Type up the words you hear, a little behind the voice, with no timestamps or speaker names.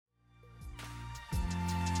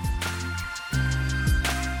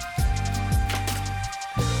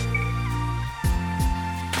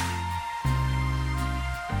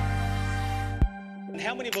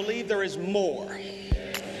how many believe there is more?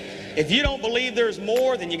 If you don't believe there's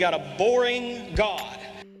more, then you got a boring God.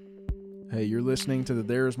 Hey, you're listening to the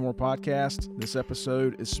There Is More podcast. This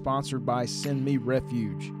episode is sponsored by Send Me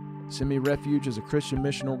Refuge. Send Me Refuge is a Christian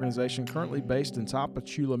mission organization currently based in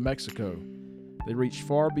Tapachula, Mexico. They reach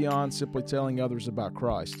far beyond simply telling others about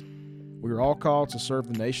Christ. We are all called to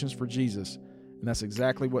serve the nations for Jesus, and that's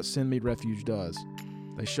exactly what Send Me Refuge does.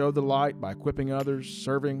 They show the light by equipping others,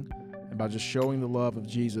 serving, and by just showing the love of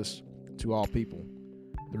Jesus to all people.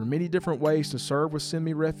 There are many different ways to serve with Send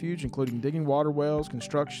Me Refuge, including digging water wells,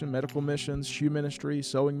 construction, medical missions, shoe ministry,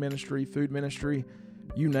 sewing ministry, food ministry.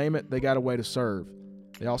 You name it, they got a way to serve.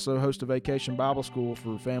 They also host a vacation Bible school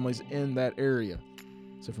for families in that area.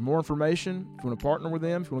 So for more information, if you want to partner with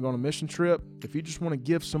them, if you want to go on a mission trip, if you just want to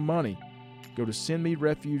give some money, go to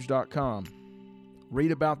sendmerefuge.com.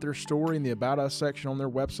 Read about their story in the About Us section on their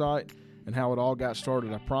website and how it all got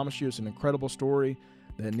started. I promise you it's an incredible story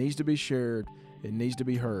that needs to be shared. It needs to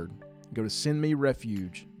be heard. Go to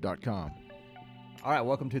sendmerefuge.com. All right,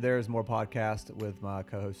 welcome to There Is More podcast with my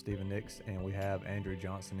co-host Stephen Nix, and we have Andrew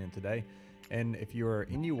Johnson in today. And if you're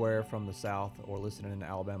anywhere from the South or listening in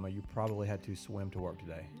Alabama, you probably had to swim to work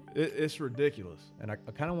today. It's ridiculous. And I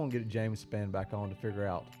kind of want to get James Spann back on to figure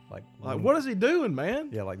out, what is he doing, man?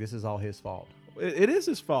 Yeah, this is all his fault. It is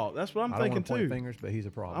his fault. That's what I'm thinking, I don't want to point too. fingers, but he's a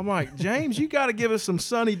problem. I'm like, James, you got to give us some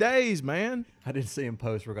sunny days, man. I did see him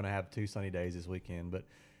post we're going to have 2 sunny days this weekend. But,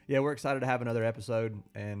 yeah, we're excited to have another episode,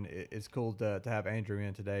 and it's cool to have Andrew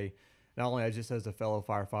in today. Not only just as a fellow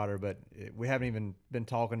firefighter, but we haven't even been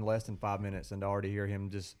talking less than 5 minutes, and to already hear him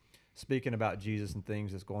just speaking about Jesus and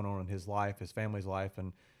things that's going on in his life, his family's life,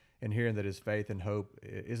 and hearing that his faith and hope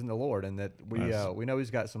is in the Lord, and that we know he's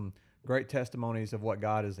got some great testimonies of what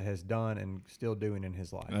God has done and still doing in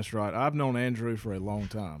his life. That's right. I've known Andrew for a long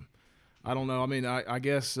time. I don't know. I mean, I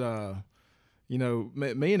guess, me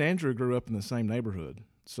and Andrew grew up in the same neighborhood,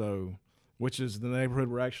 which is the neighborhood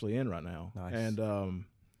we're actually in right now. Nice. And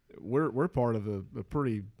we're part of a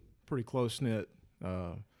pretty close-knit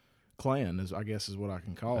clan, is what I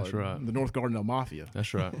can call it. That's right. The North Gardendale Mafia.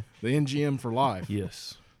 That's right. The NGM for life.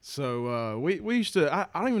 Yes. So we used to, I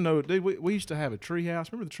don't even know, dude, we used to have a tree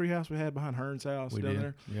house. Remember the tree house we had behind Hearn's house down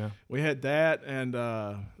there? Yeah. We had that, and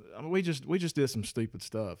we just did some stupid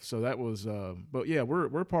stuff. So that was, but yeah,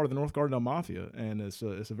 we're part of the North Gardendale Mafia, and it's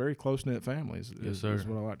a very close-knit family is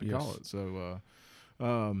what I like to call it. So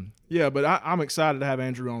but I'm excited to have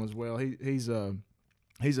Andrew on as well. He's a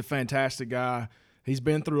fantastic guy. He's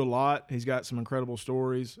been through a lot. He's got some incredible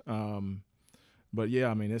stories. But yeah,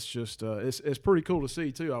 I mean, it's just it's pretty cool to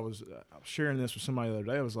see too. I was sharing this with somebody the other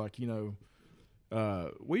day. I was like,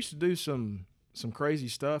 we used to do some crazy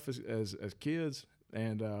stuff as kids,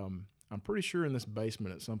 and I'm pretty sure in this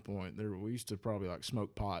basement at some point we used to probably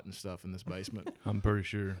smoke pot and stuff in this basement. I'm pretty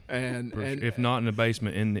sure. And if not in the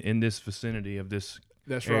basement, in this vicinity of this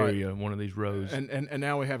area, right. One of these rows. And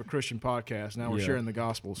now we have a Christian podcast. Now we're sharing the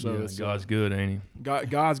gospel. So God's good, ain't he?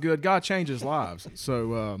 God's good. God changes lives.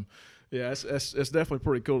 So. Yeah, it's definitely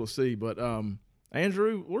pretty cool to see. But,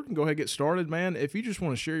 Andrew, we can go ahead and get started, man. If you just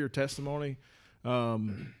want to share your testimony,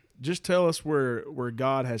 just tell us where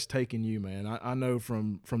God has taken you, man. I know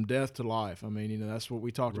from death to life. I mean, that's what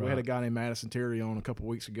we talked about. We had a guy named Madison Terry on a couple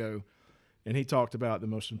weeks ago, and he talked about the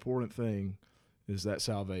most important thing is that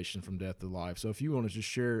salvation from death to life. So if you want to just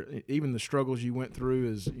share even the struggles you went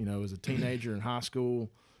through as a teenager in high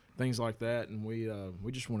school, things like that, and we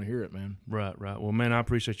just want to hear it, man. Right. Well, man, I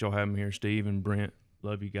appreciate y'all having me here, Steve and Brent.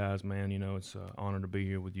 Love you guys, man. It's an honor to be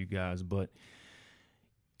here with you guys. But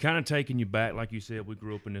kind of taking you back, like you said, we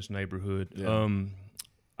grew up in this neighborhood. Yeah.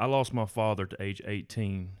 I lost my father to age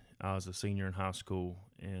 18. I was a senior in high school,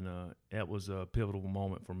 and that was a pivotal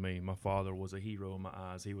moment for me. My father was a hero in my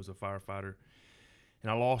eyes. He was a firefighter,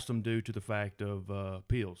 and I lost him due to the fact of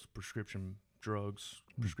pills, prescription drugs,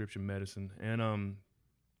 prescription medicine, and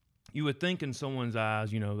you would think in someone's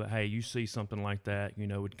eyes, that, hey, you see something like that,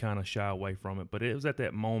 would kind of shy away from it. But it was at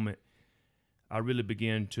that moment I really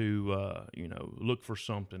began to, look for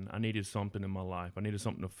something. I needed something in my life. I needed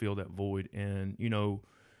something to fill that void. And,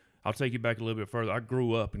 I'll take you back a little bit further. I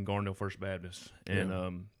grew up in Gardendale First Baptist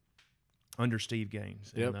and under Steve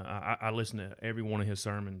Gaines. Yep. And I listen to every one of his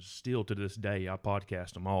sermons still to this day. I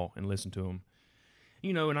podcast them all and listen to them.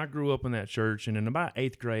 And I grew up in that church. And in about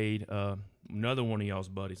 8th grade, another one of y'all's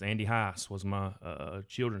buddies, Andy Heiss, was my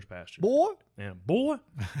children's pastor. Boy, and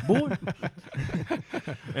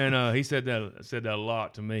he said that a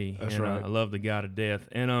lot to me. That's and, right. I love the guy to death.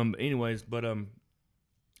 And and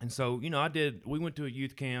so we went to a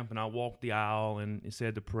youth camp, and I walked the aisle and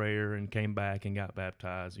said the prayer and came back and got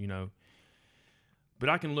baptized. But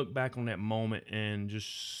I can look back on that moment and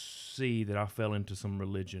just see that I fell into some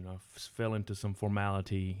religion. I fell into some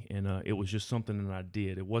formality, and it was just something that I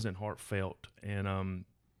did. It wasn't heartfelt, and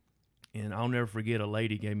I'll never forget, a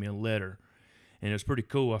lady gave me a letter, and it was pretty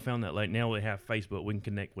cool. I found that lady. Now we have Facebook, we can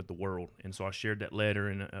connect with the world, and so I shared that letter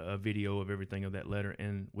and a video of everything of that letter,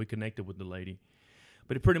 and we connected with the lady.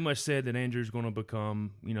 But it pretty much said that Andrew's going to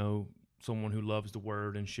become, someone who loves the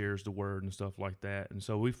word and shares the word and stuff like that. And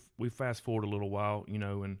so we fast forward a little while,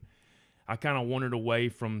 and I kind of wandered away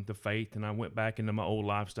from the faith, and I went back into my old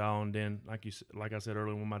lifestyle. And then, like I said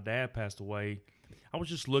earlier, when my dad passed away, I was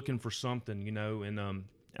just looking for something, and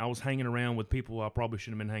I was hanging around with people I probably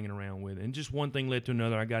shouldn't have been hanging around with. And just one thing led to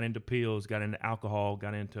another. I got into pills, got into alcohol,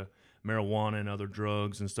 got into marijuana and other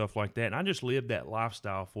drugs and stuff like that. And I just lived that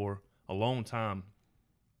lifestyle for a long time.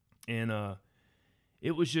 And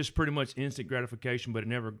it was just pretty much instant gratification, but it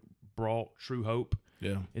never brought true hope.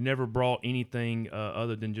 Yeah. It never brought anything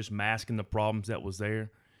other than just masking the problems that was there.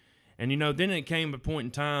 And, then it came a point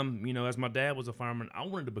in time, as my dad was a fireman, I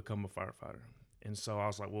wanted to become a firefighter. And so I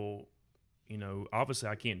was like, well, obviously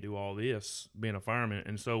I can't do all this being a fireman.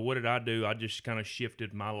 And so what did I do? I just kind of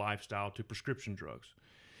shifted my lifestyle to prescription drugs.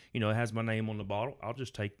 It has my name on the bottle. I'll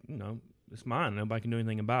just take, it's mine. Nobody can do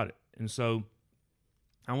anything about it. And so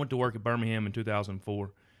I went to work at Birmingham in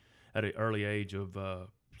 2004 at an early age of, I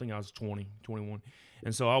think I was 20, 21.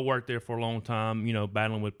 And so I worked there for a long time,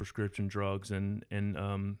 battling with prescription drugs. And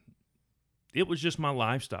it was just my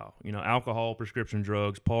lifestyle, alcohol, prescription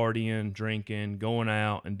drugs, partying, drinking, going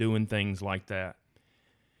out and doing things like that.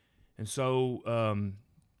 And so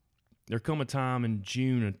there come a time in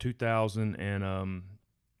June of 2000 and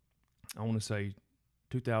I want to say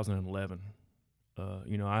 2011.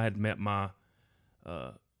 I had met my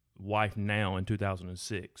wife now in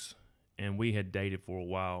 2006, and we had dated for a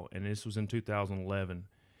while, and this was in 2011,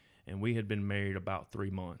 and we had been married about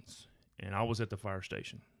 3 months, and I was at the fire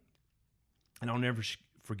station, and I'll never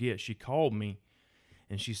forget, she called me,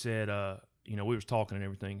 and she said, we was talking and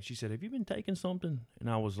everything. She said, have you been taking something? And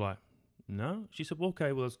I was like, no. She said, well,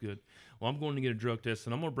 okay, well, that's good. Well, I'm going to get a drug test,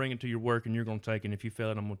 and I'm going to bring it to your work, and you're going to take it. And if you fail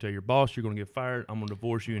it, I'm going to tell your boss you're going to get fired. I'm going to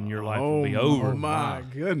divorce you, and your life will be over. Oh, my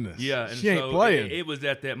goodness. Yeah. And she ain't playing. It was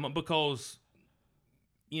at that moment because,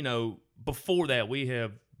 before that, we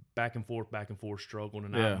have back and forth struggled,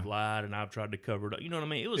 and I've lied, and I've tried to cover it up. You know what I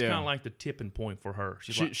mean? It was kind of like the tipping point for her.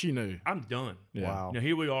 She knew. I'm done. Yeah. Wow.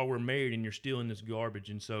 Here we are, we're married, and you're still in this garbage.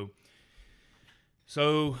 And so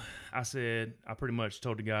I said, I pretty much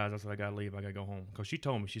told the guys, I said, I got to leave. I got to go home. Because she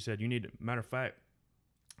told me, she said, you need to, matter of fact,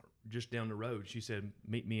 just down the road, she said,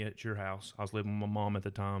 meet me at your house. I was living with my mom at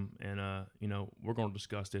the time. And, we're going to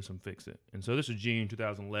discuss this and fix it. And so this was June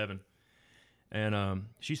 2011. And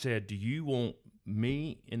she said, do you want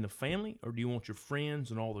me in the family, or do you want your friends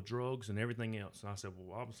and all the drugs and everything else? And I said,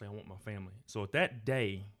 well, obviously I want my family. So at that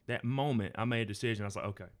day, that moment, I made a decision. I was like,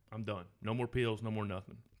 okay, I'm done. No more pills, no more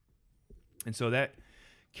nothing. And so that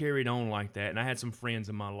carried on like that. And I had some friends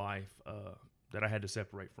in my life that I had to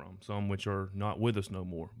separate from, some which are not with us no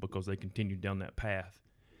more because they continued down that path.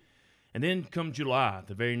 And then come July,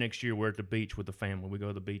 the very next year, we're at the beach with the family. We go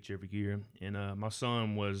to the beach every year. And my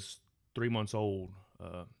son was 3 months old,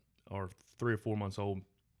 or 3 or 4 months old.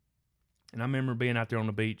 And I remember being out there on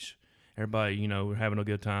the beach, everybody, having a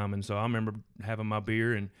good time. And so I remember having my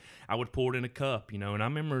beer, and I would pour it in a cup, and I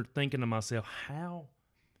remember thinking to myself, how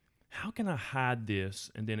can I hide this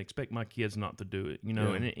and then expect my kids not to do it,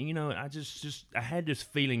 Yeah. And, I just I had this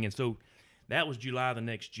feeling. And so that was July the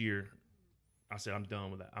next year. I said, I'm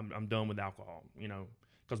done with that. I'm done with alcohol,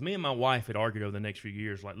 because me and my wife had argued over the next few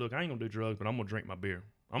years, like, look, I ain't going to do drugs, but I'm going to drink my beer.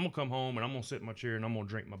 I'm going to come home and I'm going to sit in my chair and I'm going to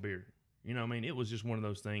drink my beer. You know what I mean? It was just one of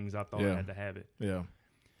those things. I thought I had to have it. Yeah.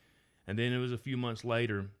 And then it was a few months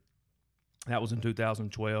later. That was in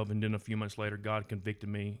 2012. And then a few months later, God convicted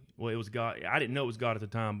me. Well, it was God. I didn't know it was God at the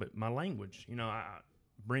time, but my language,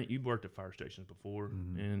 Brent, you've worked at fire stations before,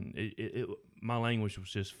 and my language was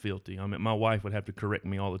just filthy. I mean, my wife would have to correct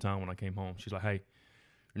me all the time when I came home. She's like, hey,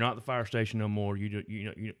 you're not at the fire station no more. You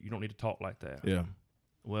don't need to talk like that. Yeah.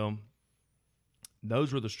 Well,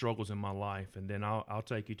 those were the struggles in my life. And then I'll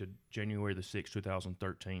take you to January the 6th,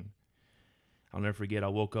 2013. I'll never forget, I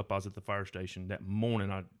woke up, I was at the fire station. That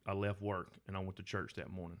morning, I left work, and I went to church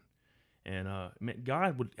that morning. And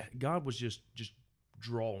God was just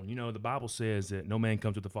drawing. The Bible says that no man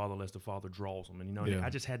comes to the Father unless the Father draws him. And,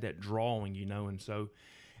 I just had that drawing, And so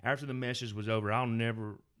after the message was over, I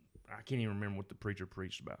can't even remember what the preacher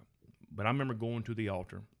preached about. But I remember going to the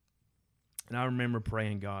altar, and I remember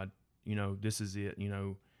praying, God, this is it,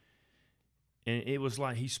 And it was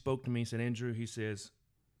like he spoke to me and said, Andrew, he says,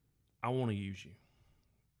 I want to use you.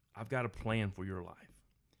 I've got a plan for your life.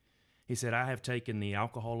 He said, I have taken the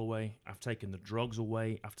alcohol away. I've taken the drugs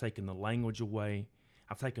away. I've taken the language away.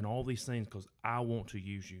 I've taken all these things because I want to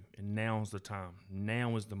use you. And now's the time.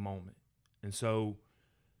 Now is the moment. And so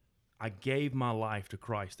I gave my life to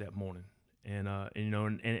Christ that morning.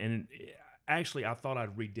 And actually, I thought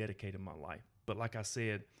I'd rededicated my life. But like I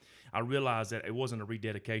said, I realized that it wasn't a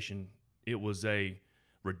rededication. It was a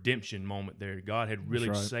redemption moment there. God had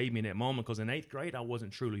really saved me in that moment, because in 8th grade, I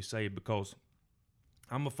wasn't truly saved, because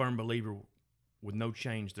I'm a firm believer with no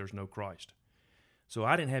change, there's no Christ. So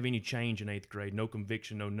I didn't have any change in 8th grade, no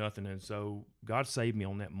conviction, no nothing. And so God saved me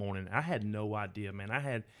on that morning. I had no idea, man. I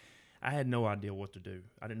had no idea what to do.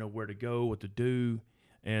 I didn't know where to go, what to do.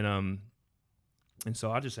 And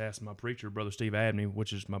so I just asked my preacher, Brother Steve Abney,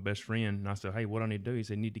 which is my best friend, and I said, hey, what do I need to do? He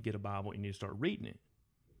said, you need to get a Bible. You need to start reading it.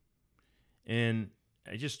 And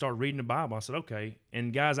I just started reading the Bible. I said, okay.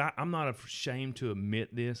 And guys, I'm not ashamed to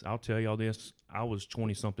admit this. I'll tell y'all this. I was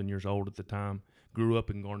 20-something years old at the time. Grew up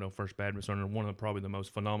in Garnell First Baptist under one of probably the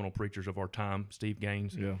most phenomenal preachers of our time, Steve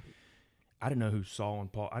Gaines. Yeah. I didn't know who Saul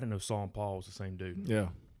and Paul. I didn't know Saul and Paul was the same dude. Yeah.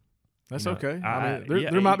 That's You know, okay. I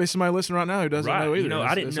mean, there might be somebody listening right now who doesn't know either. You know,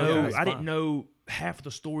 I didn't know. Okay. I didn't know half of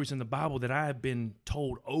the stories in the Bible that I had been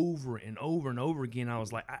told over and over and over again. I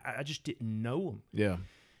was like, I just didn't know them. Yeah.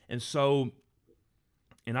 And so,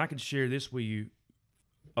 and I can share this with you.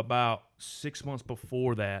 About 6 months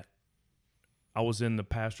before that, I was in the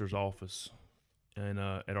pastor's office and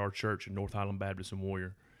at our church in North Highland Baptist in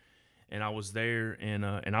Warrior. And I was there, and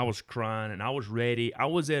I was crying, and I was ready. I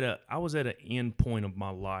was at an end point of my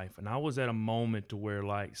life, and I was at a moment to where,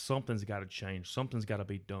 like, something's got to change, something's got to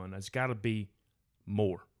be done. It's got to be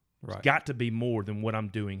more. Right. It's got to be more than what I'm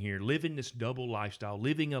doing here. Living this double lifestyle,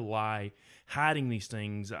 living a lie, hiding these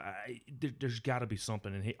things. There's got to be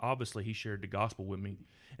something. And he shared the gospel with me,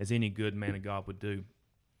 as any good man of God would do.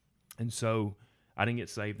 And so I didn't get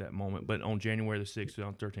saved that moment, but on January the 6th,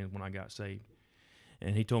 2013 is when I got saved.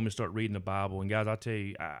 And he told me to start reading the Bible. And guys, I tell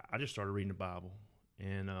you, I just started reading the Bible.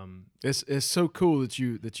 And it's so cool that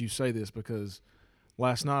you say this, because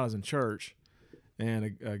last night I was in church,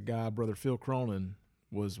 and a guy, Brother Phil Cronin,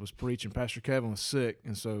 was preaching. Pastor Kevin was sick,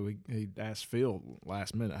 and so he asked Phil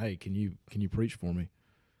last minute, "Hey, can you preach for me?"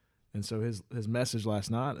 And so his message last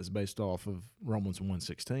night is based off of Romans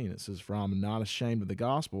 1:16. It says, "For I am not ashamed of the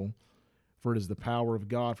gospel, for it is the power of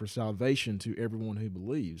God for salvation to everyone who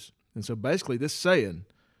believes." And so basically this saying,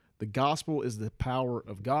 the gospel is the power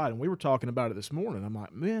of God. And we were talking about it this morning. I'm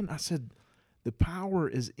like, man, I said, the power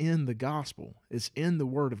is in the gospel. It's in the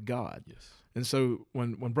word of God. yes. And so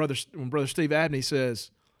when Brother Steve Abney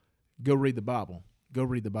says, go read the Bible,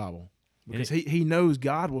 because he knows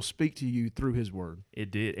God will speak to you through his word. It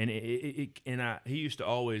did. And he used to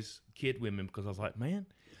always kid with me, because I was like, man,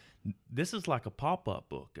 this is like a pop-up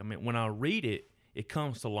book. I mean, when I read it, it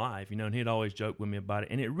comes to life, you know, and he'd always joke with me about it.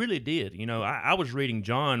 And it really did. You know, I was reading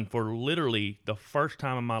John for literally the first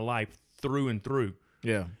time in my life through and through.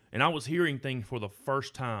 Yeah. And I was hearing things for the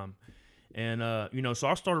first time. And, you know, so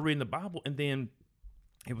I started reading the Bible, and then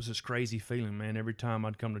it was this crazy feeling, man. Every time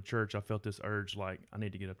I'd come to church, I felt this urge, like, I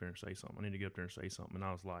need to get up there and say something. And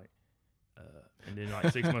I was like, and then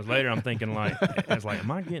like 6 months later, I'm thinking like,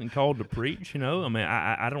 am I getting called to preach? You know, I mean,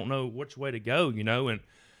 I don't know which way to go, you know, and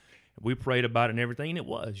we prayed about it and everything, and it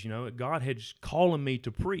was, you know, God had calling me to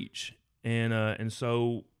preach. And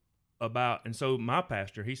so my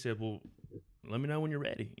pastor, he said, well, let me know when you're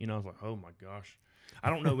ready. You know, I was like, oh my gosh, I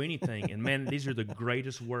don't know anything. And man, these are the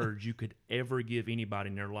greatest words you could ever give anybody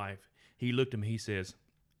in their life. He looked at me, he says,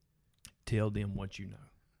 tell them what you know.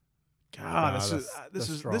 God, this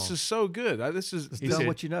is so good. Tell them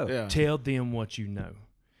what you know. Yeah. Tell them what you know.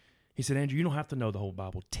 He said, Andrew, you don't have to know the whole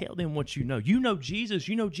Bible. Tell them what you know. You know Jesus.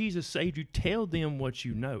 You know Jesus saved you. Tell them what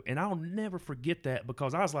you know. And I'll never forget that,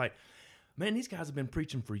 because I was like, man, these guys have been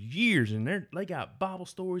preaching for years, and they got Bible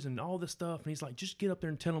stories and all this stuff. And he's like, just get up there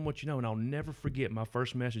and tell them what you know. And I'll never forget my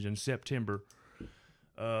first message in September,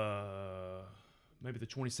 maybe the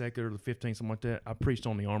 22nd or the 15th, something like that. I preached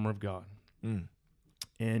on the armor of God. Mm.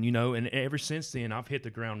 And, you know, and ever since then, I've hit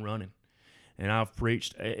the ground running. And I've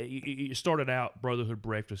preached. It started out brotherhood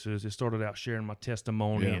breakfasts. It started out sharing my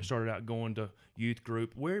testimony. Yeah. It started out going to youth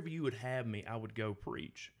group. Wherever you would have me, I would go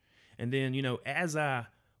preach. And then, you know, as I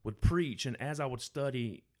would preach and as I would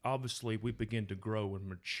study, obviously we begin to grow and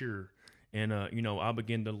mature. And, you know, I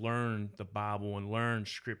began to learn the Bible and learn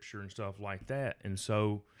Scripture and stuff like that. And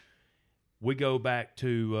so we go back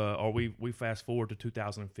to, we fast forward to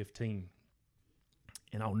 2015.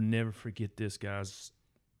 And I'll never forget this, guys.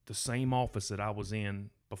 The same office that I was in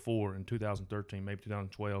before in 2013, maybe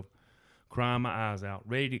 2012, crying my eyes out,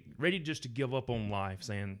 ready just to give up on life,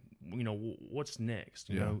 saying, what's next?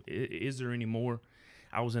 You know, is there any more?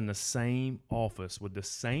 I was in the same office with the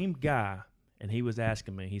same guy, and he was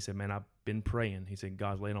asking me. He said, "Man, I've been praying." He said,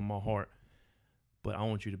 "God's laid on my heart, but I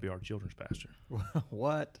want you to be our children's pastor."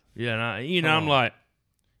 What? Yeah, and I'm like,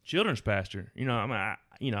 children's pastor. I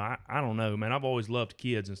don't know, man. I've always loved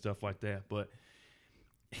kids and stuff like that, but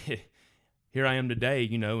here I am today.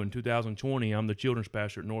 In 2020, I'm the children's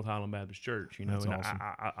pastor at North Highland Baptist Church. That's and awesome.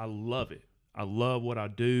 I love it. I love what I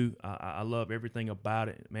do. I love everything about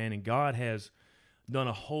it, man. And God has done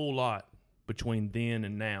a whole lot between then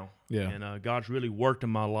and now. Yeah. And God's really worked in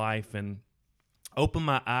my life and opened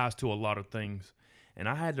my eyes to a lot of things. And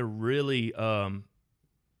I had to really, I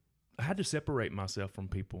had to separate myself from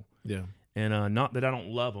people. Yeah. And not that I don't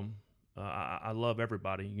love them. I love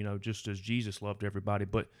everybody, just as Jesus loved everybody.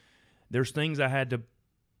 But there's things I had to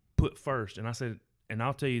put first. And I said, and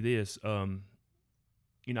I'll tell you this, I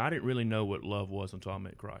didn't really know what love was until I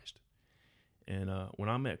met Christ. And when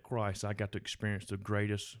I met Christ, I got to experience the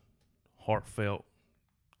greatest, heartfelt,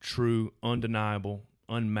 true, undeniable,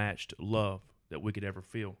 unmatched love that we could ever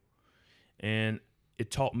feel. And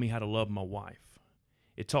it taught me how to love my wife.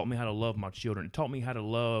 It taught me how to love my children. It taught me how to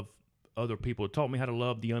love other people. It taught me how to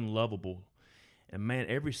love the unlovable. And man,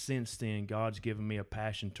 ever since then, God's given me a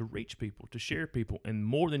passion to reach people, to share people. And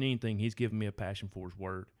more than anything, He's given me a passion for His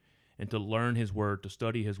Word and to learn His Word, to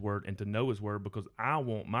study His Word, and to know His Word, because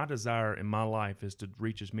my desire in my life is to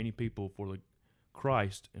reach as many people for the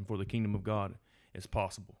Christ and for the kingdom of God as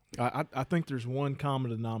possible. I think there's one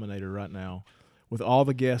common denominator right now with all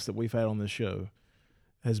the guests that we've had on this show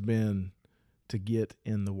has been to get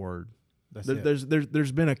in the Word.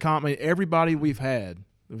 There's been a common. Everybody we've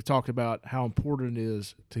talked about how important it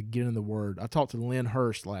is to get in the Word. I talked to Lynn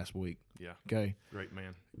Hurst last week. Yeah. Okay. Great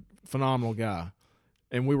man. Phenomenal guy.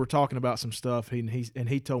 And we were talking about some stuff.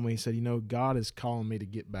 He told me, he said, God is calling me to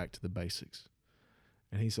get back to the basics.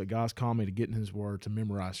 And he said, God's calling me to get in His Word, to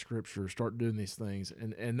memorize Scripture, start doing these things.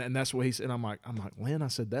 And that's what he said. And I'm like, Lynn, I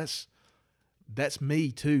said, that's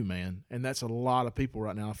me too, man. And that's a lot of people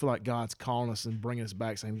right now. I feel like God's calling us and bringing us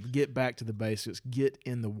back, saying, get back to the basics, get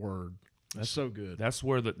in the Word. That's so good. That's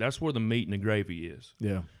where the meat and the gravy is.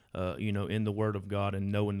 Yeah. In the Word of God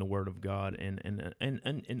and knowing the Word of God and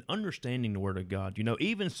understanding the Word of God.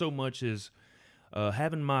 Even so much as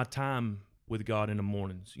having my time with God in the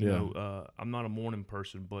mornings. I'm not a morning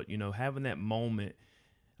person, but having that moment.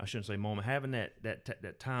 I shouldn't say moment. Having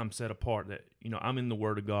that time set apart that I'm in the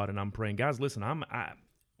Word of God and I'm praying. Guys, listen.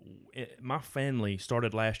 My family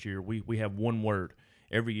started last year. We have one word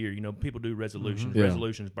every year. People do resolutions. Mm-hmm. Yeah.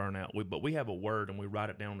 Resolutions burn out. But we have a word and we write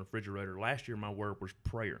it down on the refrigerator. Last year, my word was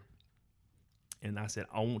prayer, and I said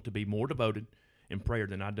I want to be more devoted in prayer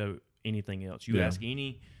than I do anything else. You ask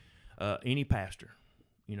any pastor.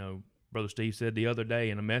 Brother Steve said the other day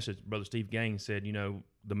in a message. Brother Steve Gaines said,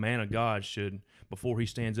 the man of God should, before he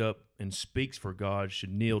stands up and speaks for God,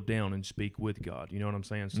 should kneel down and speak with God. You know what I'm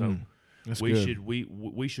saying? So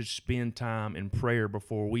we should spend time in prayer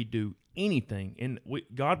before we do anything. And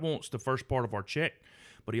God wants the first part of our check,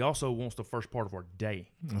 but He also wants the first part of our day.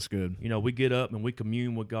 That's good. We get up and we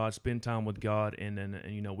commune with God, spend time with God,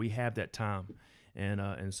 and we have that time.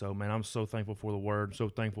 And so, man, I'm so thankful for the Word. So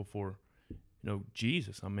thankful for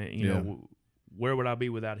Jesus. I mean, where would I be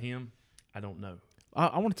without Him? I don't know.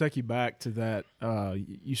 I want to take you back to that.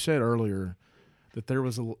 You said earlier that there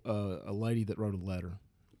was a lady that wrote a letter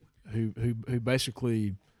who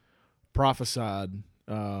basically prophesied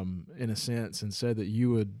in a sense and said that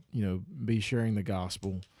you would be sharing the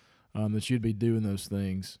gospel, that you'd be doing those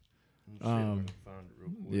things. Find it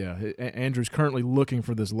real quick. Yeah, Andrew's currently looking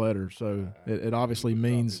for this letter, so it obviously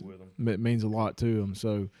means a lot to him.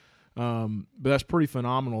 So, but that's pretty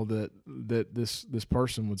phenomenal that this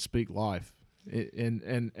person would speak life,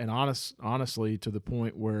 and honestly to the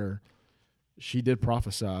point where she did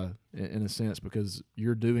prophesy in a sense, because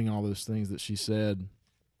you're doing all those things that she said,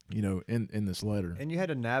 in this letter. And you had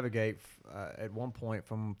to navigate at one point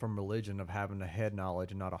from religion of having a head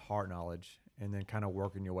knowledge and not a heart knowledge, and then kind of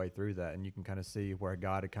working your way through that. And you can kind of see where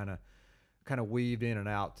God had kind of weaved in and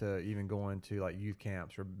out to even going to like youth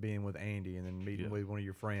camps or being with Andy and then meeting with one of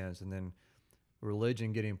your friends, and then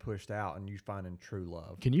religion getting pushed out and you finding true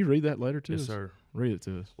love. Can you read that letter to us? Yes, sir. Read it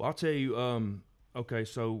to us. Well, I'll tell you. Okay,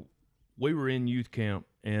 so we were in youth camp,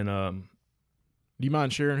 and do you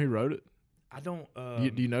mind sharing who wrote it? I don't.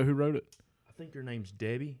 Do you know who wrote it? I think her name's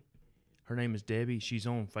Debbie. Her name is Debbie. She's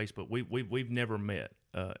on Facebook. We've never met,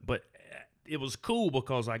 but it was cool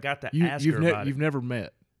because I got to ask her about it. You've never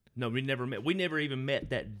met? No, we never met. We never even met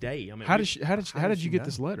that day. I mean, how did you get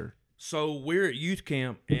this letter? So we're at youth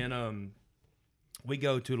camp, and we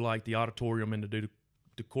go to like the auditorium and to do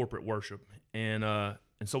the corporate worship, and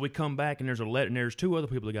so we come back, and there's a letter, and there's two other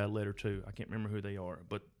people that got a letter too. I can't remember who they are,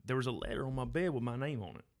 but there was a letter on my bed with my name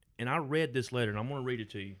on it, and I read this letter, and I'm going to read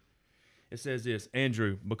it to you. It says this: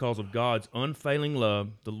 Andrew, because of God's unfailing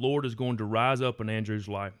love, the Lord is going to rise up in Andrew's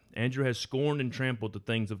life. Andrew has scorned and trampled the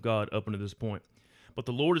things of God up until this point, but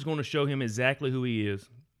the Lord is going to show him exactly who he is.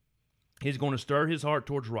 He's going to stir his heart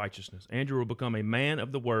towards righteousness. Andrew will become a man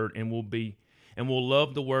of the word and will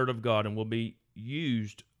love the word of God and will be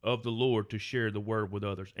used of the Lord to share the word with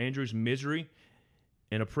others. Andrew's misery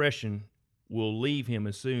and oppression will leave him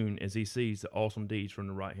as soon as he sees the awesome deeds from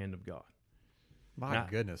the right hand of God. My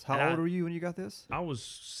goodness. How old were you when you got this? I was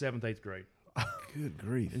 7th, 8th grade. Good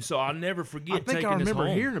grief. And so I'll never forget I think taking I remember this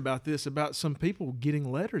home. hearing about this, about some people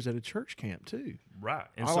getting letters at a church camp too. Right.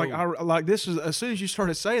 And I like this is, as soon as you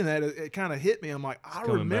started saying that, it kind of hit me. I'm like, I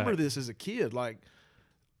remember back. this as a kid. Like,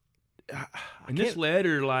 and this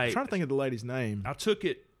letter, like, I'm trying to think of the lady's name. I took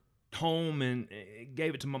it home and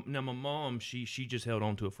gave it to my mom. She just held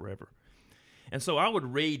on to it forever. And so I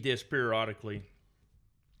would read this periodically,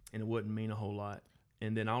 and it wouldn't mean a whole lot.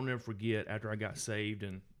 And then I'll never forget, after I got saved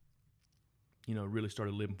and, you know, really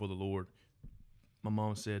started living for the Lord, my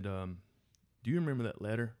mom said, do you remember that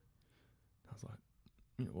letter? I was like,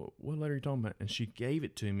 you know, what letter are you talking about? And she gave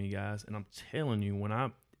it to me, guys. And I'm telling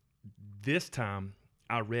you, this time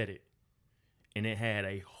I read it, and it had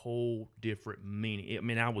a whole different meaning. I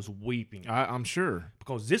mean, I was weeping. I'm sure.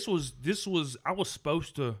 Because this was, I was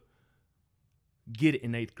supposed to get it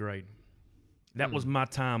in 8th grade. That was my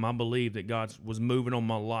time. I believe that God was moving on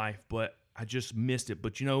my life, but I just missed it.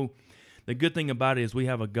 But, you know, the good thing about it is we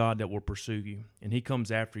have a God that will pursue you, and he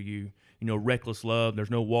comes after you. You know, reckless love. There's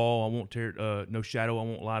no wall I won't tear, no shadow I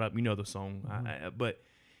won't light up. You know the song. But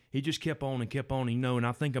he just kept on and kept on, you know, and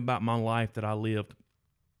I think about my life that I lived,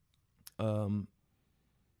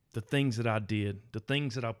 the things that I did, the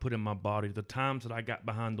things that I put in my body, the times that I got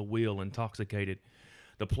behind the wheel intoxicated,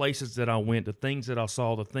 the places that I went, the things that I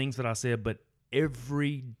saw, the things that I said. But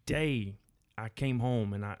every day I came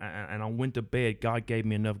home and I went to bed, God gave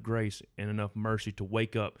me enough grace and enough mercy to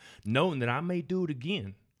wake up, knowing that I may do it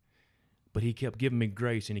again. But he kept giving me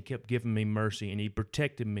grace, and he kept giving me mercy, and he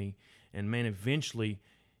protected me. And, man, eventually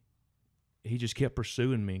he just kept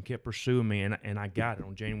pursuing me, and I got it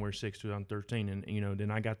on January 6, 2013. And, you know,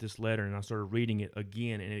 then I got this letter, and I started reading it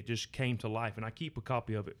again, and it just came to life. And I keep a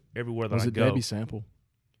copy of it everywhere that I go. Was it Debbie Sample?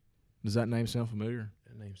 Does that name sound familiar?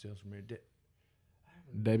 That name sounds familiar.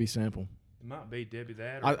 Debbie Sample. It might be Debbie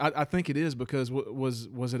that. I think it is, because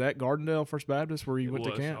was it at Gardendale First Baptist where you went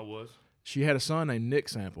to camp? I was. She had a son named Nick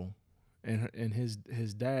Sample, and his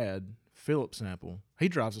dad, Philip Sample, he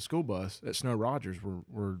drives a school bus at Snow Rogers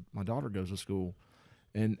where my daughter goes to school,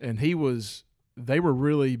 and they were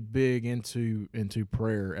really big into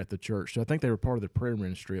prayer at the church. So I think they were part of the prayer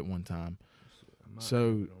ministry at one time.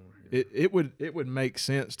 So it would make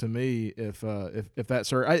sense to me if that's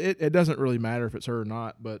her. It doesn't really matter if it's her or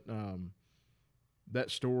not, but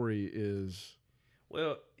that story is.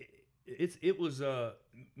 Well, it was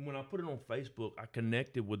when I put it on Facebook, I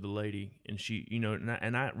connected with the lady, and she, you know,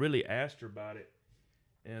 and I really asked her about it,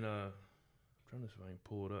 and I'm trying to see if I can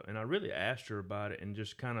pull it up, and I really asked her about it, and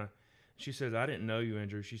just kind of, she says, I didn't know you,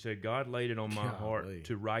 Andrew. She said, God laid it on my heart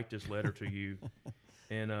to write this letter to you,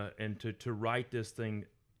 and to write this thing.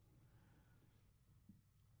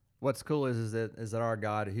 What's cool is that our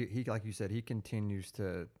God, he like you said, he continues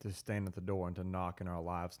to stand at the door and to knock in our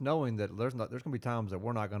lives, knowing that there's going to be times that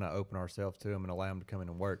we're not going to open ourselves to him and allow him to come in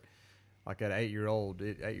and work. Like at 8 years old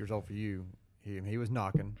for you, he was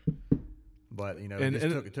knocking, but you know,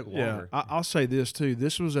 it took longer. Yeah, I'll say this too.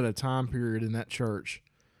 This was at a time period in that church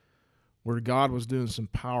where God was doing some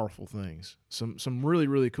powerful things, some really,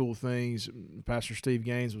 really cool things. Pastor Steve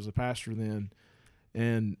Gaines was a pastor then,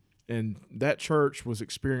 and that church was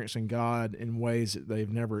experiencing God in ways that they've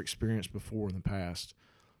never experienced before in the past.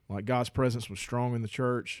 Like, God's presence was strong in the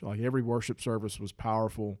church. Like, every worship service was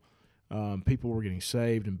powerful. People were getting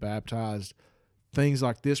saved and baptized. Things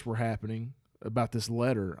like this were happening about this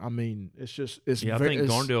letter. I mean, I think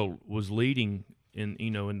Gardendale was leading in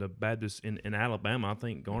the Baptist in Alabama. I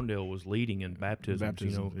think Gardendale was leading in baptisms,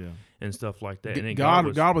 and stuff like that. And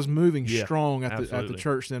God was moving strong at absolutely. the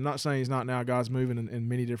church. Then, I'm not saying he's not now. God's moving in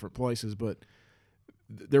many different places, but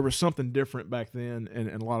there was something different back then, and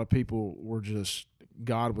a lot of people were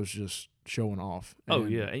God was just showing off.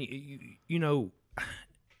 And you know,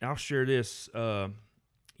 I'll share this. I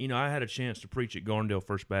had a chance to preach at Gardendale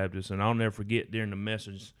First Baptist, and I'll never forget during the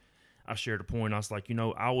message, I shared a point. I was like,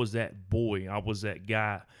 I was that boy. I was that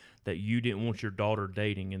guy that you didn't want your daughter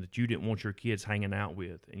dating and that you didn't want your kids hanging out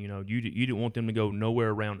with. And, you didn't want them to go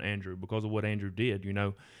nowhere around Andrew because of what Andrew did, And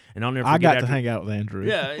I'll never forget. I got to hang out with Andrew.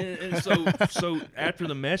 Yeah. And so after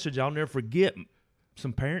the message, I'll never forget,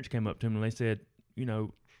 some parents came up to me and they said,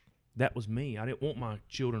 that was me. I didn't want my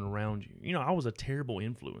children around you. I was a terrible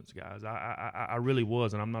influence, guys. I really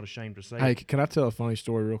was, and I'm not ashamed to say Hey, it. can I tell a funny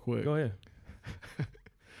story real quick? Go ahead.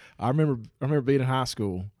 I remember being in high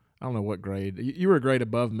school. I don't know what grade. You were a grade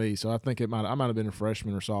above me, so I think I might have been a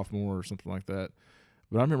freshman or sophomore or something like that.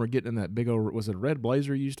 But I remember getting in that big old, was it a red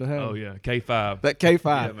blazer you used to have? Oh, yeah, K5. That K5.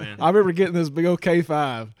 Yeah, man. I remember getting this big old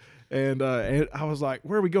K5. And I was like,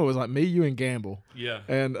 where are we going? It was like me, you, and Gamble. Yeah.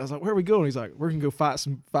 And I was like, where are we going? He's like, we're going to go fight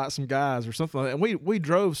some guys or something like that. And we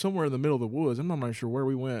drove somewhere in the middle of the woods. I'm not really sure where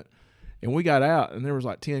we went. And we got out, and there was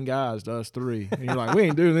like 10 guys to us 3. And you're like, we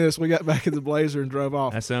ain't doing this. We got back in the blazer and drove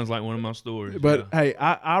off. That sounds like one of my stories. But, yeah. hey,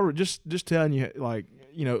 I was just telling you, like,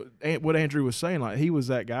 what Andrew was saying. Like, he was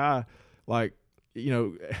that guy, like,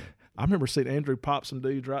 I remember seeing Andrew pop some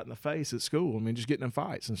dudes right in the face at school. I mean, just getting in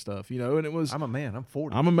fights and stuff, and it was. I'm a man. I'm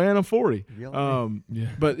 40. I'm a man. I'm 40. Yeah.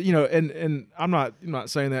 But and I'm not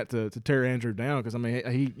saying that to tear Andrew down, because I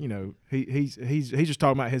mean he's just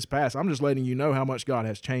talking about his past. I'm just letting you know how much God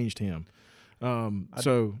has changed him.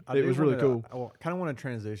 So it was really cool. I kind of want to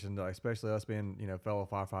transition to, especially us being fellow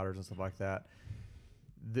firefighters and stuff like that.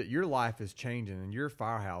 That your life is changing, and your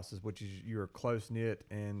firehouses, which is you're close knit,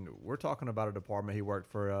 and we're talking about a department. He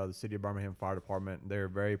worked for the City of Birmingham Fire Department. They're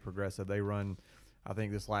very progressive. They run, I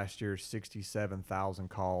think this last year, 67,000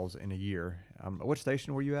 calls in a year. What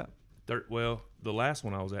station were you at? Well, the last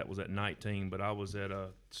one I was at 19, but I was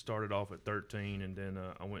started off at 13, and then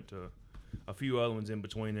I went to a few other ones in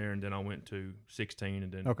between there, and then I went to 16, and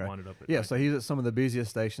then wound up at 19. So he's at some of the busiest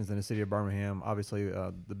stations in the city of Birmingham. Obviously,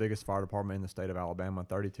 the biggest fire department in the state of Alabama,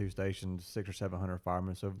 32 stations, 600 or 700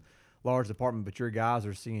 firemen. So large department, but your guys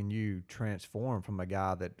are seeing you transform from a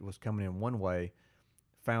guy that was coming in one way,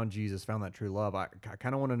 found Jesus, found that true love. I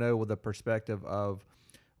kind of want to know with the perspective of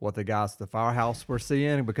what the guys at the firehouse were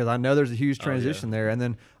seeing, because I know there's a huge transition there. And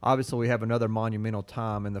then obviously we have another monumental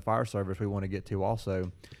time in the fire service we want to get to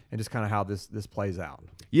also, and just kind of how this plays out.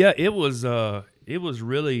 Yeah, it was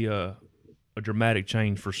really a dramatic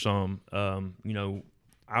change for some.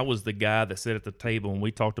 I was the guy that sat at the table and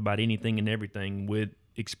we talked about anything and everything with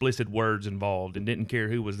explicit words involved, and didn't care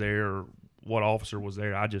who was there or what officer was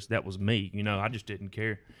there. That was me. I just didn't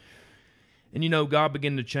care. And God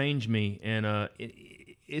began to change me, and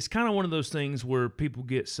it's kind of one of those things where people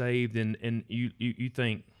get saved and you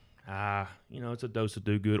think, it's a dose of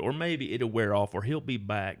do good, or maybe it'll wear off, or he'll be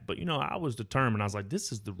back. But, I was determined. I was like,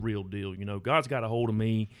 this is the real deal. God's got a hold of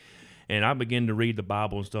me, and I began to read the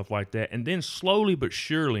Bible and stuff like that. And then slowly but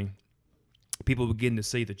surely, people begin to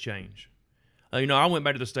see the change. I went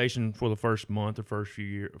back to the station for the first month or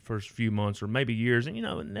first few months, or maybe years,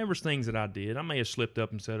 and there was things that I did. I may have slipped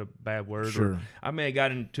up and said a bad word, Sure. or I may have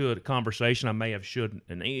got into a conversation I may have shouldn't.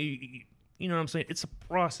 And you know what I'm saying? It's a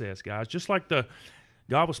process, guys. Just like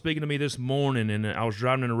God was speaking to me this morning, and I was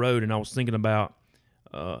driving in the road, and I was thinking about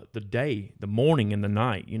the day, the morning, and the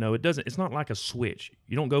night. It's not like a switch.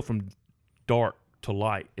 You don't go from dark to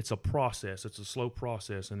light. It's a process. It's a slow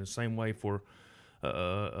process, and the same way for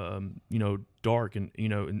dark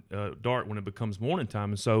and dark when it becomes morning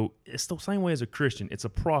time. And so it's the same way as a Christian. It's a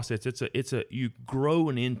process. It's a you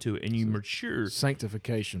growing into it and you mature.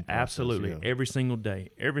 Sanctification process, Absolutely. yeah. Every single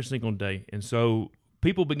day. And so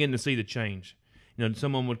people begin to see the change.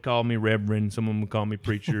 Someone would call me reverend, someone would call me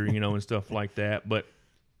preacher, and stuff like that. But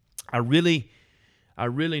I really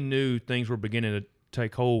knew things were beginning to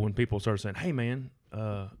take hold when people started saying, hey man,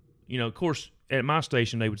 of course, at my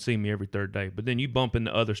station, they would see me every third day. But then you bump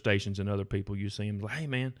into other stations and other people, you see them like, hey,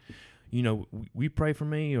 man, we pray for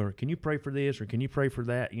me, or can you pray for this, or can you pray for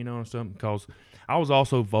that, or something. Because I was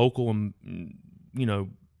also vocal and,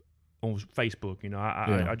 on Facebook,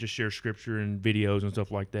 I just share scripture and videos and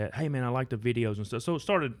stuff like that. Hey, man, I like the videos and stuff. So it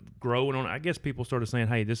started growing on. I guess people started saying,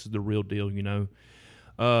 hey, this is the real deal,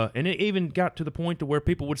 And it even got to the point to where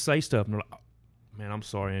people would say stuff, and they're like, man, I'm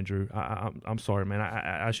sorry, Andrew. I'm sorry, man.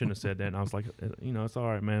 I shouldn't have said that. And I was like, it's all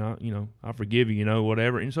right, man. I forgive you,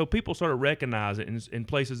 whatever. And so people started recognizing it in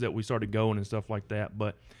places that we started going and stuff like that.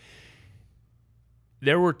 But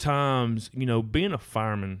there were times, being a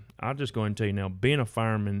fireman, I'll just go ahead and tell you now, being a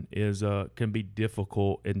fireman can be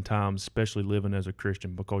difficult in times, especially living as a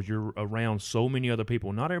Christian, because you're around so many other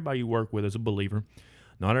people. Not everybody you work with is a believer.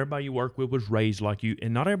 Not everybody you work with was raised like you.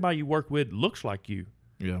 And not everybody you work with looks like you.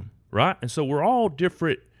 Yeah. Right? And so we're all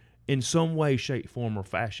different in some way, shape, form, or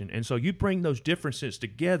fashion. And so you bring those differences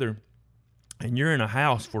together, and you're in a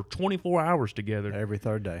house for 24 hours together. Every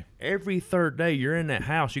third day. Every third day, you're in that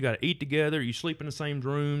house. You got to eat together. You sleep in the same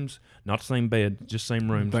rooms, not the same bed, just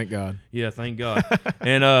same rooms. Thank God. Yeah, thank God.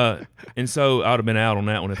 And so I'd have been out on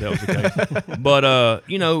that one if that was the case. But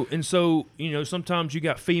and so sometimes you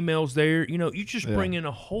got females there. You just bring in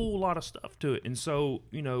a whole lot of stuff to it, and so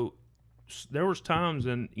there was times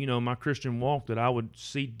in my Christian walk that I would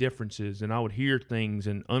see differences and I would hear things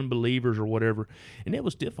and unbelievers or whatever, and it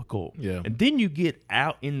was difficult. Yeah. And then you get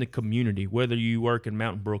out in the community, whether you work in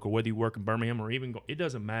Mountain Brook or whether you work in Birmingham or even it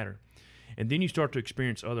doesn't matter. And then you start to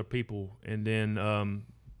experience other people, and then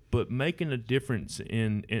but making a difference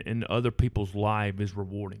in other people's life is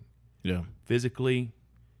rewarding. Yeah. Physically,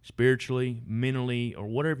 spiritually, mentally, or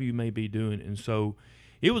whatever you may be doing, and so.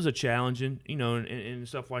 It was a challenging, and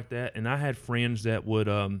stuff like that. And I had friends that would,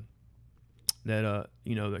 that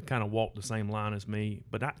kind of walked the same line as me.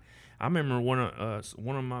 But I remember one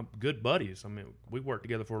of my good buddies. I mean, we worked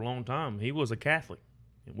together for a long time. He was a Catholic,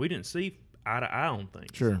 and we didn't see eye to eye on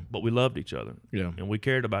things. Sure. But we loved each other. Yeah. And we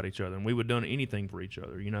cared about each other, and we would have done anything for each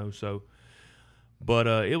other. So, but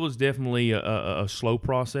it was definitely a slow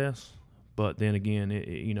process. But then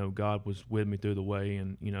again, God was with me through the way,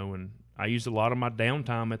 and I used a lot of my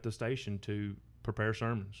downtime at the station to prepare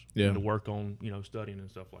sermons and to work on, studying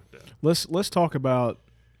and stuff like that. Let's talk about,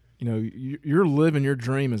 you're living your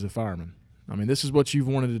dream as a fireman. I mean, this is what you've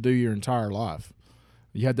wanted to do your entire life.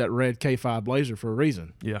 You had that red K5 Blazer for a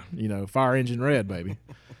reason. Yeah. Fire engine red, baby.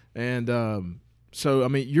 And so, I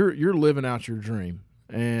mean, you're living out your dream.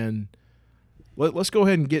 And let's go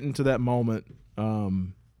ahead and get into that moment.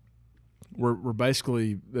 We're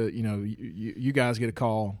basically, you guys get a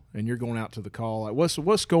call and you're going out to the call. Like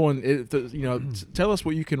what's going? Tell us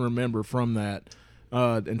what you can remember from that,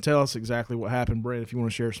 and tell us exactly what happened, Brent. If you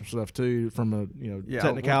want to share some stuff too, from a technicality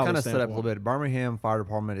we'll kind of standpoint. set up a little bit. Birmingham Fire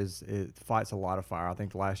Department it fights a lot of fire. I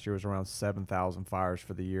think last year was around 7,000 fires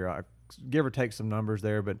for the year. I give or take some numbers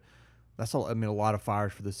there, but that's a lot of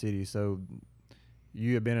fires for the city. So.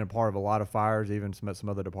 You have been a part of a lot of fires, even some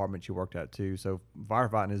other departments you worked at too. So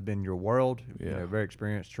firefighting has been your world. Yeah. Very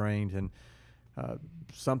experienced, trained, and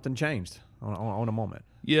something changed on a moment.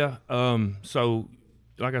 Yeah. So,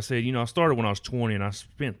 like I said, I started when I was 20, and I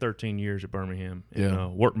spent 13 years at Birmingham,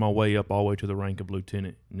 and worked my way up all the way to the rank of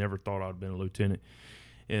lieutenant. Never thought I'd been a lieutenant.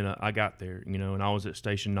 And I got there, and I was at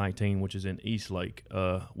Station 19, which is in Eastlake.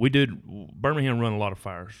 Birmingham run a lot of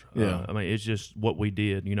fires. Yeah. I mean, it's just what we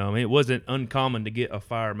did, it wasn't uncommon to get a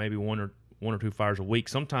fire, maybe one or two fires a week.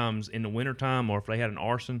 Sometimes in the wintertime, or if they had an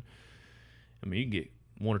arson, I mean, you can get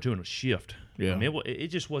one or two in a shift. Yeah. I mean, it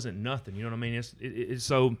just wasn't nothing, you know what I mean? It's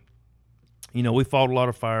so, we fought a lot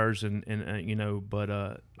of fires, but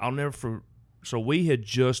I'll never so we had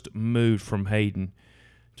just moved from Hayden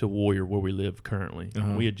to Warrior, where we live currently.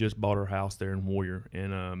 Uh-huh. We had just bought our house there in Warrior,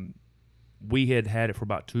 and we had it for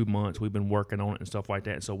about 2 months. We've been working on it and stuff like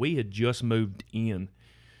that. So we had just moved in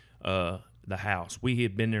the house. We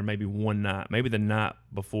had been there maybe one night. Maybe the night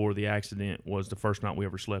before the accident was the first night we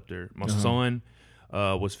ever slept there. My son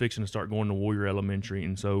was fixing to start going to Warrior Elementary,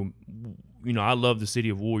 and so I love the city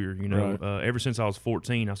of Warrior. Right. Ever since I was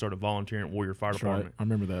 14, I started volunteering at Warrior Fire Department. Right. I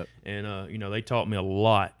remember that. And they taught me a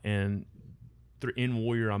lot. And in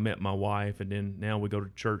Warrior, I met my wife, and then now we go to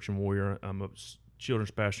church in Warrior. I'm a children's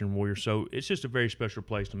pastor in Warrior, so it's just a very special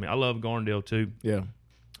place to me. I love Garndale too. Yeah.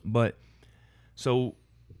 But so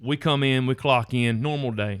we come in, we clock in, normal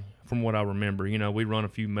day from what I remember. We run a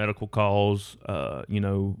few medical calls. We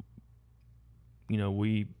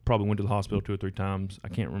probably went to the hospital 2 or 3 times. I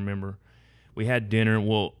can't remember. We had dinner.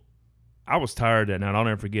 Well, I was tired that night. I'll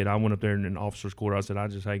never forget. I went up there in an officer's quarter. I said,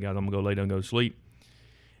 hey guys, I'm gonna go lay down and go to sleep.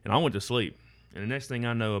 And I went to sleep. And the next thing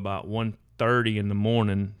I know, about 1:30 in the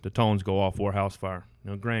morning, the tones go off for a house fire.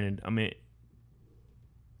 Now, granted, I mean,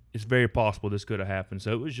 it's very possible this could have happened.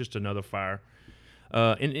 So it was just another fire.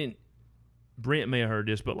 And Brent may have heard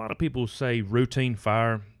this, but a lot of people say routine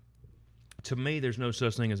fire. To me, there's no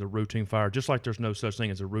such thing as a routine fire, just like there's no such thing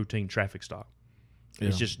as a routine traffic stop. Yeah.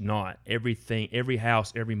 It's just not. Everything, every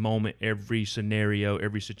house, every moment, every scenario,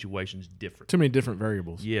 every situation is different. Too many different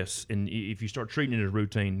variables. Yes, and if you start treating it as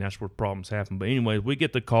routine, that's where problems happen. But anyway, we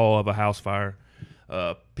get the call of a house fire,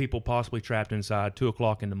 people possibly trapped inside, 2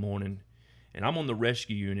 o'clock in the morning, and I'm on the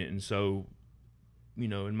rescue unit. And so,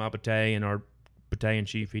 in my battalion, our battalion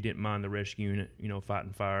chief, he didn't mind the rescue unit,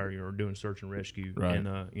 fighting fire or doing search and rescue. Right. And,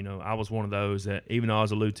 I was one of those that even though I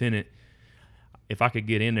was a lieutenant, if I could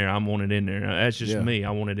get in there, I want it in there. That's just me.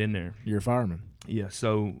 I want it in there. You're a fireman. Yeah,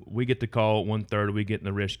 so we get the call at 1:30. We get in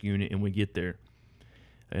the rescue unit, and we get there.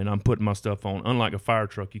 and I'm putting my stuff on. Unlike a fire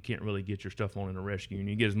truck, you can't really get your stuff on in a rescue, and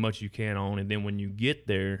you get as much as you can on, and then when you get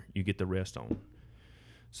there, you get the rest on.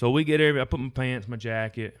 So we get I put my pants, my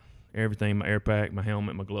jacket, everything, my air pack, my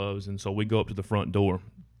helmet, my gloves, and so we go up to the front door.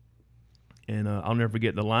 And I'll never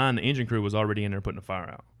forget, the engine crew was already in there putting the fire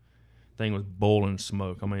out. Thing was boiling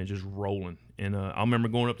smoke. I mean, just rolling. And I remember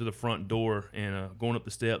going up to the front door and going up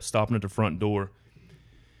the steps, stopping at the front door.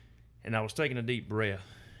 And I was taking a deep breath.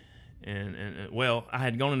 And well, I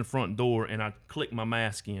had gone in the front door and I clicked my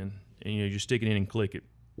mask in. And, you stick it in and click it.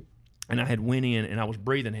 And I had went in and I was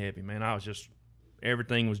breathing heavy, man. I was just,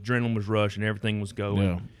 adrenaline was rushing, everything was going.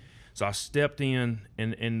 Yeah. So I stepped in,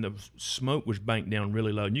 and the smoke was banked down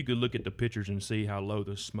really low. And you could look at the pictures and see how low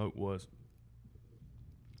the smoke was.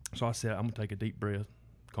 So I said, I'm going to take a deep breath,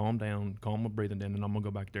 calm down, calm my breathing down, and I'm going to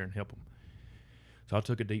go back there and help them. So I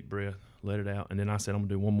took a deep breath, let it out, and then I said, I'm going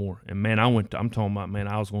to do one more. And, man, I'm talking about, man,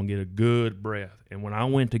 I was going to get a good breath. And when I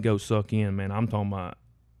went to go suck in, man, I'm talking about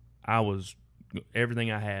I was everything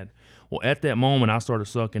I had. Well, at that moment I started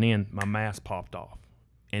sucking in, my mask popped off.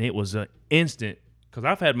 And it was an instant. Because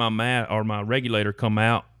I've had my regulator come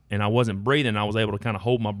out and I wasn't breathing. I was able to kind of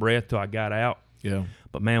hold my breath till I got out. Yeah.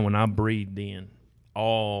 But, man, when I breathed in,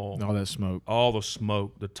 all that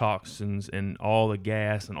smoke, the toxins and all the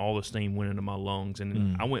gas and all the steam went into my lungs.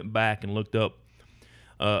 And I went back and looked up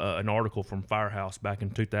an article from Firehouse back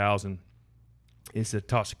in 2000. It's a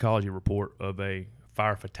toxicology report of a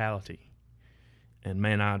fire fatality. And,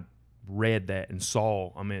 man, I read that and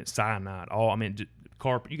saw, cyanide,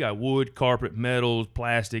 carpet, you got wood, carpet, metals,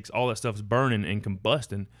 plastics, all that stuff's burning and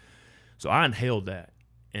combusting. So I inhaled that.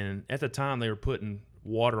 And at the time they were putting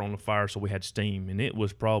water on the fire so we had steam, and it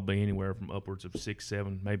was probably anywhere from upwards of 6,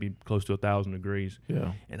 7, maybe close to 1,000 degrees.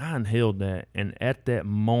 Yeah. And I inhaled that, and at that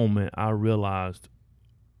moment I realized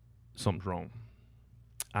something's wrong.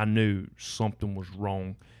 I knew something was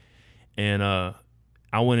wrong. And I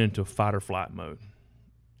went into fight or flight mode.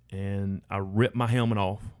 And I ripped my helmet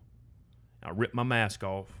off. I ripped my mask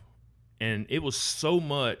off, and it was so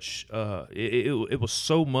much. It was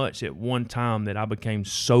so much at one time that I became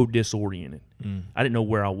so disoriented. I didn't know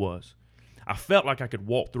where I was. I felt like I could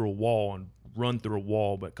walk through a wall and run through a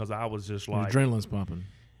wall, but because I was just like adrenaline's pumping.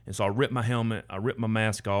 And so I ripped my helmet, I ripped my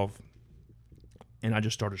mask off, and I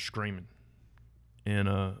just started screaming, and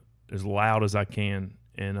as loud as I can.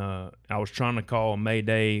 And I was trying to call a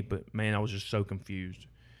Mayday, but man, I was just so confused.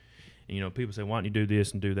 People say, why don't you do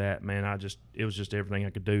this and do that? Man, it was just everything I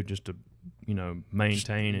could do just to,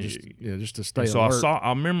 maintain. Just to stay so alert. I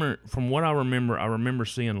remember, from what I remember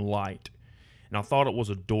seeing light. And I thought it was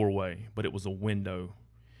a doorway, but it was a window.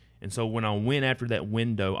 And so when I went after that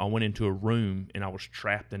window, I went into a room, and I was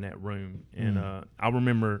trapped in that room. And I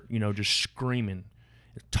remember, just screaming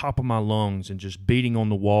at the top of my lungs and just beating on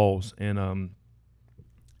the walls. And,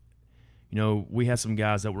 we had some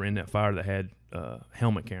guys that were in that fire that had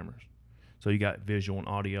helmet cameras. So you got visual and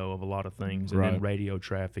audio of a lot of things, and then radio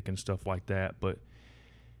traffic and stuff like that. But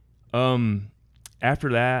after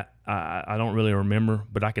that, I don't really remember,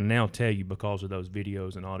 but I can now tell you because of those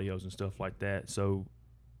videos and audios and stuff like that. So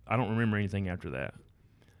I don't remember anything after that.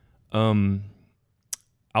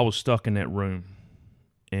 I was stuck in that room,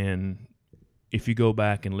 and if you go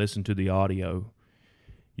back and listen to the audio,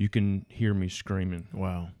 you can hear me screaming.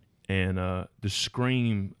 Wow. And the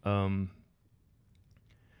scream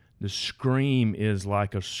is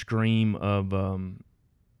like a scream of, I'm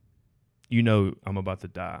about to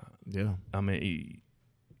die. Yeah. I'm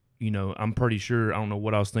pretty sure, I don't know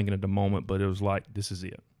what I was thinking at the moment, but it was like, this is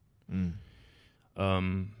it. And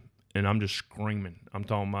I'm just screaming. I'm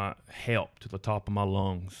talking about help to the top of my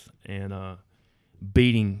lungs, and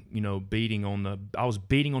beating I was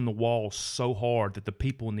beating on the wall so hard that the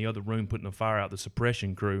people in the other room putting the fire out, the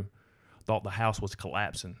suppression crew, thought the house was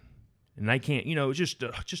collapsing. And they can't, it's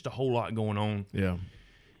just a whole lot going on. Yeah.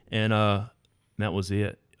 And that was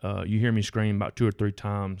it. You hear me scream about 2 or 3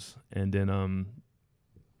 times, and then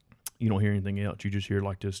you don't hear anything else. You just hear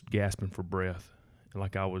like just gasping for breath,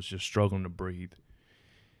 like I was just struggling to breathe.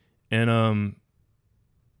 And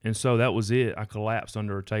so that was it. I collapsed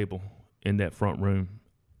under a table in that front room.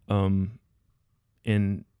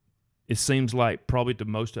 And it seems like probably to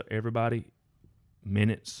most of everybody,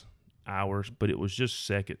 minutes, hours, but it was just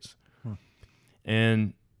seconds.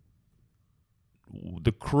 And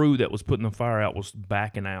the crew that was putting the fire out was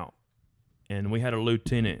backing out. And we had a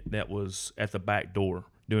lieutenant that was at the back door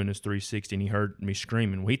doing this 360, and he heard me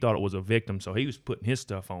screaming. He thought it was a victim, so he was putting his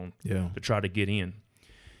stuff on to try to get in.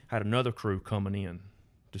 Had another crew coming in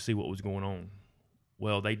to see what was going on.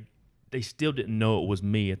 Well, they still didn't know it was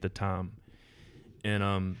me at the time.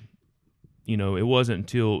 And it wasn't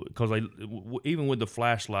until because even with the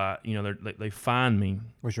flashlight, they find me.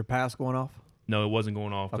 Was your pass going off? No, it wasn't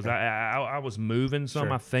going off because Okay. I was moving some,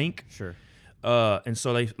 Sure. I think. Sure. And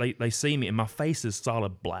so they see me and my face is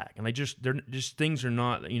solid black, and they're just things are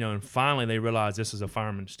not, and finally they realize this is a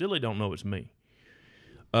fireman. Still, they don't know it's me.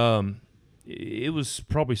 It was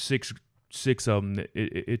probably six of them that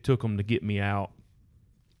it took them to get me out,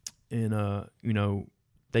 and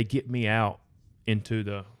they get me out into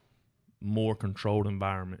the more controlled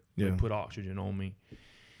environment. Yeah. They put oxygen on me,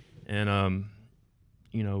 and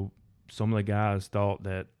some of the guys thought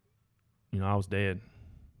that I was dead.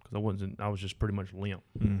 I was just pretty much limp.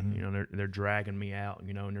 Mm-hmm. They're dragging me out,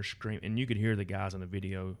 and they're screaming. And you could hear the guys in the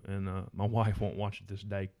video, and my wife won't watch it this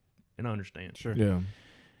day, and I understand. Sure. Yeah.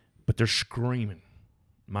 But they're screaming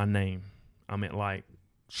my name. I mean, like,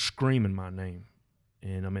 screaming my name.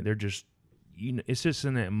 And, I mean, they're just, it's just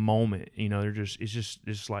in that moment, it's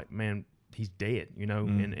just like, man, he's dead,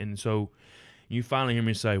 Mm-hmm. And so you finally hear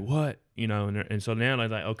me say, what? And so now they're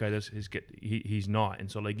like, okay, he's not. And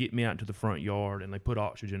so they get me out into the front yard and they put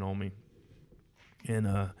oxygen on me.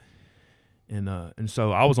 And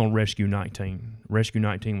so I was on Rescue 19. Rescue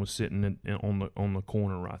 19 was sitting on the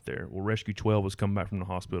corner right there. Well, Rescue 12 was coming back from the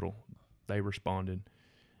hospital. They responded.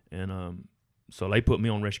 And so they put me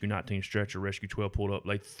on Rescue 19 stretcher. Rescue 12 pulled up.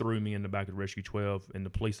 They threw me in the back of Rescue 12, and the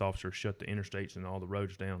police officers shut the interstates and all the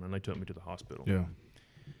roads down, and they took me to the hospital. Yeah.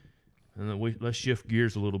 And then let's shift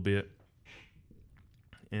gears a little bit.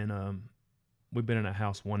 And we've been in a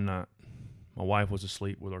house one night. My wife was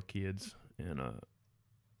asleep with our kids, and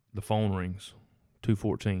the phone rings.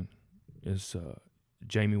 214 is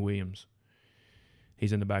Jamie Williams.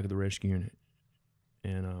 He's in the back of the rescue unit,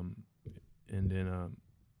 and then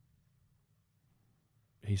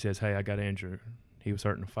he says, "Hey, I got Andrew. He was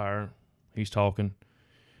hurt in a fire. He's talking.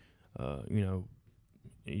 You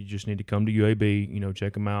just need to come to UAB.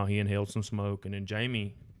 Check him out. He inhaled some smoke." And then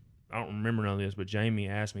Jamie, I don't remember none of this, but Jamie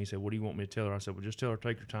asked me, he said, "What do you want me to tell her?" I said, "Well, just tell her,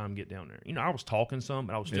 take your time, get down there." I was talking some,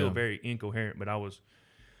 but I was still very incoherent, but it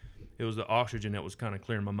was the oxygen that was kind of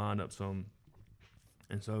clearing my mind up some.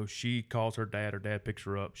 And so she calls her dad picks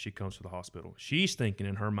her up, she comes to the hospital. She's thinking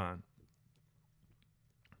in her mind,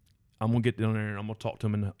 I'm going to get down there and I'm going to talk to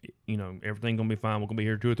him and, everything's going to be fine. We're going to be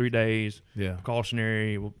here 2 or 3 days. Yeah.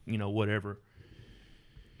 Precautionary, whatever.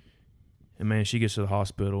 And, man, she gets to the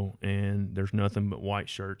hospital, and there's nothing but white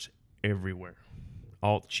shirts everywhere.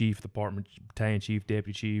 All chief, department, battalion chief,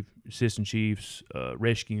 deputy chief, assistant chiefs,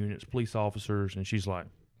 rescue units, police officers. And she's like,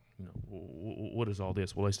 what is all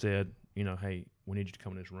this? Well, they said, hey, we need you to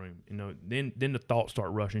come in this room. Then the thoughts start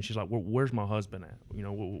rushing. She's like, where's my husband at?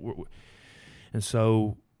 And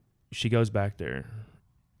so she goes back there,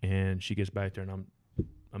 and she gets back there, and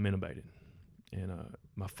I'm intubated, and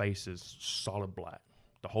my face is solid black.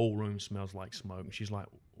 The whole room smells like smoke. And she's like,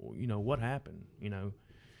 what happened?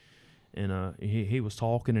 And he was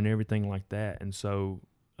talking and everything like that. And so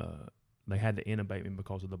they had to intubate me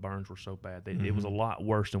because of the burns were so bad. It was a lot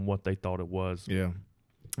worse than what they thought it was. Yeah.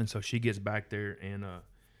 And so she gets back there, and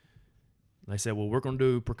they said, well, we're going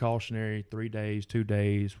to do precautionary 3 days, 2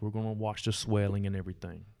 days. We're going to watch the swelling and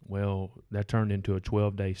everything. Well, that turned into a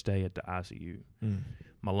 12-day stay at the ICU.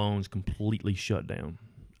 My lungs completely shut down.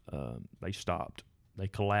 They stopped. They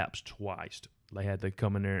collapsed twice. They had to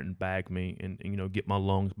come in there and bag me and get my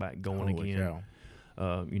lungs back going Holy again.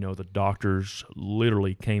 cow. The doctors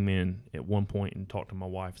literally came in at one point and talked to my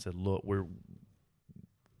wife and said, look, we're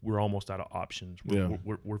almost out of options.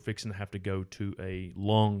 We're fixing to have to go to a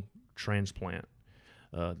lung transplant.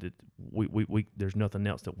 That we there's nothing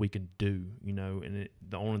else that we can do, and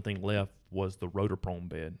the only thing left was the rotor-prone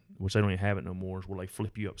bed, which they don't even have it no more. Is where they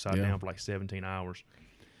flip you upside down for like 17 hours.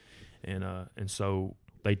 And so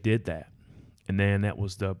they did that. And then that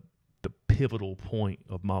was the pivotal point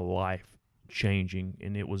of my life changing,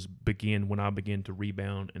 and it was when I began to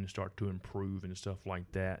rebound and start to improve and stuff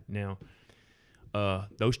like that. Now,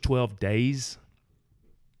 those 12 days,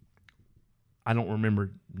 I don't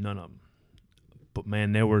remember none of them. But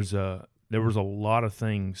man, there was a lot of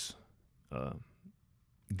things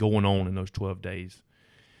going on in those 12 days.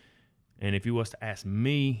 And if you was to ask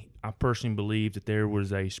me, I personally believe that there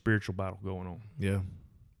was a spiritual battle going on. Yeah.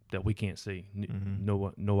 That we can't see.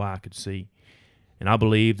 No eye could see. And I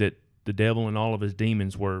believe that the devil and all of his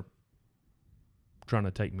demons were trying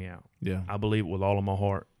to take me out. Yeah. I believe it with all of my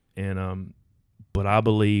heart. And but I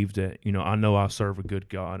believe that, I know I serve a good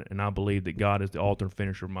God, and I believe that God is the author and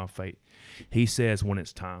finisher of my faith. He says when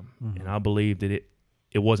it's time. And I believe that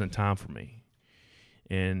it wasn't time for me.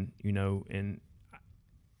 And, and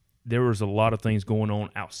there was a lot of things going on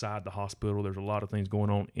outside the hospital. There's a lot of things going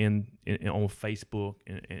on on Facebook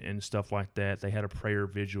and stuff like that. They had a prayer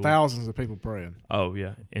vigil. Thousands of people praying. Oh,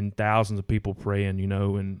 yeah, and thousands of people praying,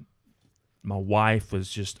 and my wife was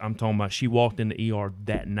just, I'm talking about, she walked in the ER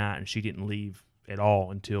that night, and she didn't leave at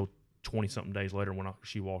all until 20-something days later when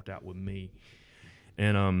she walked out with me.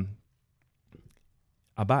 And I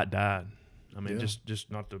about died. I mean,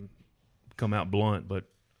 just not to come out blunt, but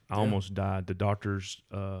I almost died. The doctor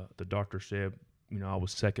said, I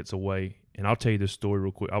was seconds away. And I'll tell you this story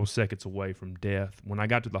real quick. I was seconds away from death. When I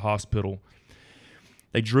got to the hospital,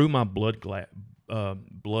 they drew my blood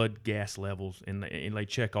gas levels, and they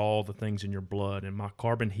check all the things in your blood. And my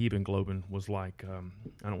carbon hemoglobin was like,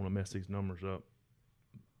 I don't want to mess these numbers up,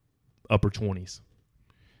 upper 20s.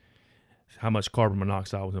 How much carbon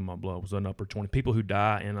monoxide was in my blood was in upper 20. People who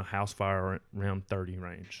die in a house fire are around 30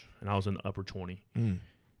 range, and I was in the upper 20.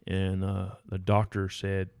 And the doctor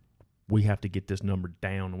said, we have to get this number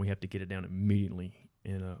down, and we have to get it down immediately.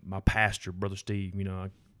 And my pastor, Brother Steve, I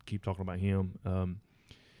keep talking about him.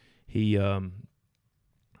 He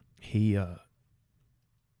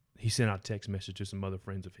sent out a text message to some other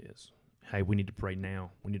friends of his. Hey, we need to pray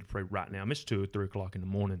now. We need to pray right now. It's 2 or 3 o'clock in the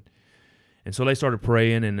morning. And so they started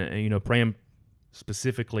praying and praying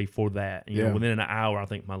specifically for that. Within an hour, I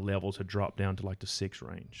think my levels had dropped down to like the 6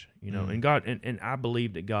 range, and God, and I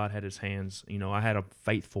believe that God had his hands. I had a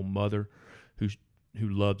faithful mother who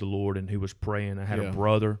loved the Lord and who was praying. I had a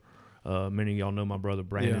brother. Many of y'all know my brother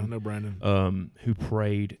Brandon. Yeah, I know Brandon. Who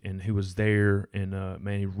prayed and who was there, and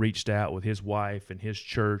he reached out with his wife and his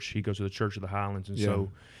church. He goes to the Church of the Highlands, and so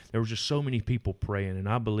there was just so many people praying. And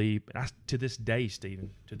I believe, to this day,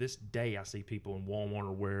 Stephen, I see people in Walmart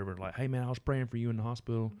or wherever like, "Hey man, I was praying for you in the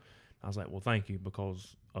hospital." I was like, "Well, thank you,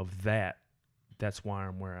 because of that. That's why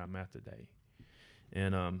I'm where I'm at today."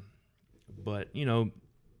 And but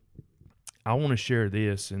I want to share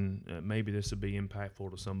this, and maybe this will be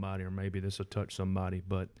impactful to somebody, or maybe this will touch somebody.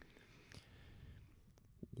 But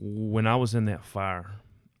when I was in that fire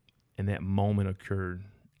and that moment occurred,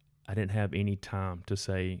 I didn't have any time to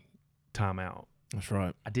say, time out. That's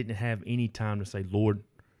right. I didn't have any time to say, Lord,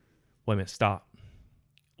 wait a minute, stop.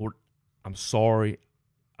 Lord, I'm sorry.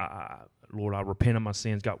 Lord, I repent of my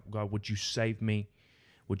sins. God, would you save me?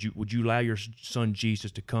 Would you allow your son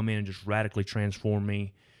Jesus to come in and just radically transform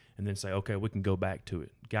me? And then say, okay, we can go back to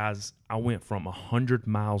it. Guys, I went from 100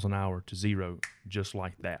 miles an hour to 0 just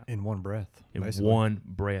like that. In one breath. In basically. one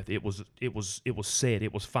breath. It was said.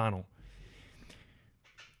 It was final.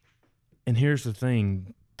 And here's the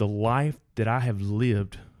thing. The life that I had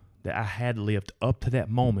lived up to that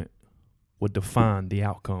moment would define the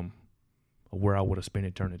outcome of where I would have spent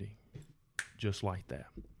eternity. Just like that.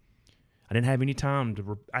 I didn't have any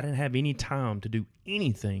time to do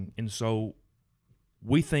anything. And so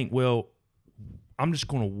we think, well, I'm just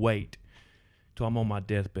going to wait till I'm on my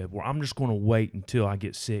deathbed, or I'm just going to wait until I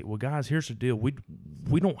get sick. Well, guys, here's the deal. We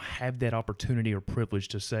don't have that opportunity or privilege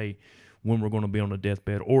to say when we're going to be on a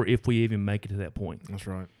deathbed, or if we even make it to that point. That's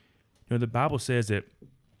right. The Bible says that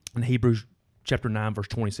in Hebrews chapter 9, verse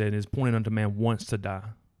 20 says, it is appointed unto man once to die.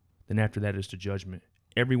 Then after that is to judgment.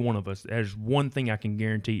 Every one of us, there's one thing I can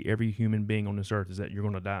guarantee every human being on this earth is that you're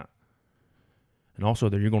going to die. And also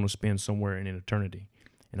that you're going to spend somewhere in an eternity.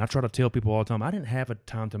 And I try to tell people all the time, I didn't have a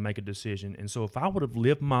time to make a decision. And so if I would have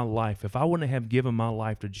lived my life, if I wouldn't have given my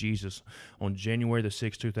life to Jesus on January the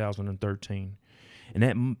 6th, 2013,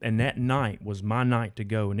 and that night was my night to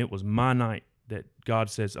go, and it was my night that God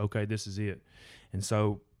says, okay, this is it. And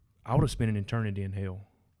so I would have spent an eternity in hell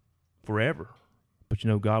forever. But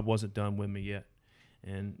God wasn't done with me yet.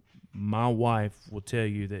 And my wife will tell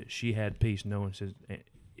you that she had peace knowing, says,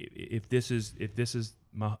 if this is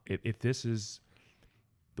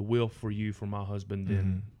the will for you, for my husband,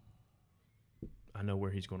 then I know where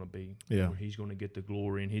he's going to be. Yeah. Where he's going to get the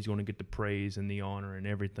glory, and he's going to get the praise and the honor and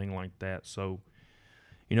everything like that. So,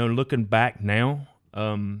 looking back now,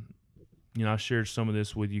 I shared some of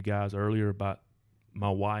this with you guys earlier about my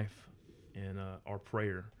wife and our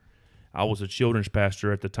prayer. I was a children's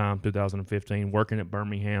pastor at the time, 2015, working at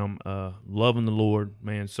Birmingham, loving the Lord,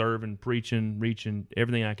 man, serving, preaching, reaching,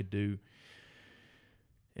 everything I could do.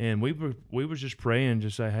 And we were just praying,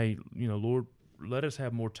 just say, hey, Lord, let us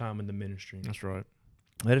have more time in the ministry. That's right.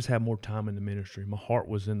 Let us have more time in the ministry. My heart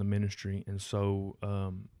was in the ministry. And so,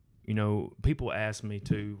 people ask me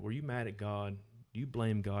too, were you mad at God? Do you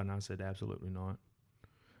blame God? And I said, absolutely not.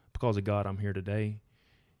 Because of God, I'm here today.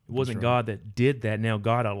 It wasn't right. God that did that. Now,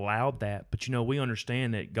 God allowed that. But, we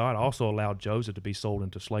understand that God also allowed Joseph to be sold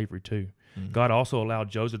into slavery too. Mm-hmm. God also allowed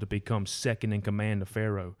Joseph to become second in command to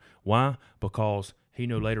Pharaoh. Why? Because he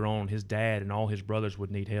knew later on his dad and all his brothers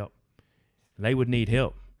would need help. They would need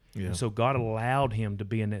help. Yeah. And so God allowed him to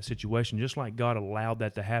be in that situation, just like God allowed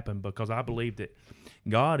that to happen, because I believe that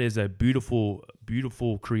God is a beautiful,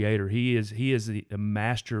 beautiful creator. He is a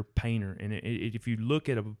master painter. And if you look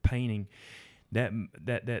at a painting,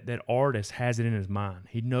 that artist has it in his mind.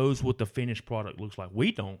 He knows what the finished product looks like.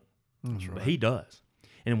 We don't, but he does.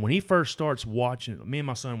 And when he first starts watching, me and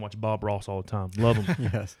my son watch Bob Ross all the time. Love him.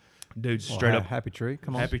 Yes. Dude, straight up. Happy Tree.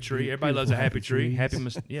 Come on. Happy Tree. Everybody loves a happy tree.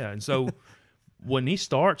 Yeah. And so when he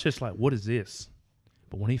starts, it's like, what is this?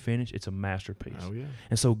 But when he finishes, it's a masterpiece. Oh, yeah.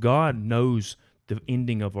 And so God knows the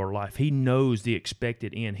ending of our life. He knows the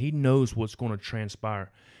expected end. He knows what's going to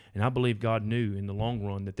transpire. And I believe God knew in the long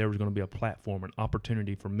run that there was going to be a platform, an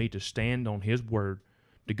opportunity for me to stand on his word,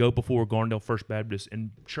 to go before Garndale First Baptist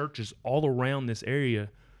and churches all around this area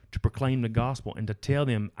to proclaim the gospel and to tell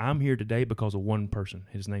them, I'm here today because of one person.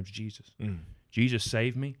 His name's Jesus. Jesus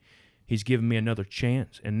saved me. He's given me another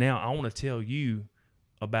chance. And now I want to tell you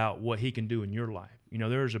about what he can do in your life. You know,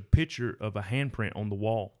 there's a picture of a handprint on the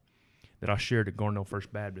wall that I shared at Garndale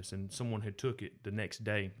First Baptist, and someone had took it the next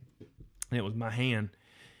day. And it was my hand,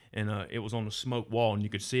 and it was on the smoke wall, and you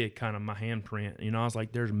could see it kind of my handprint. You know, I was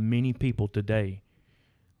like, there's many people today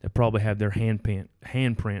that probably have their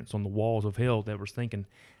handprints on the walls of hell that was thinking,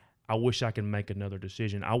 I wish I could make another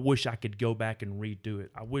decision. I wish I could go back and redo it.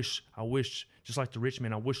 I wish, just like the rich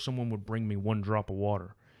man, I wish someone would bring me one drop of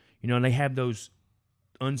water. You know, and they have those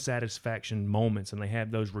unsatisfaction moments, and they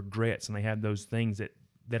have those regrets, and they have those things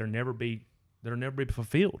that'll never be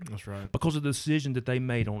fulfilled. That's right. Because of the decision that they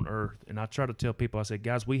made on earth. And I try to tell people, I said,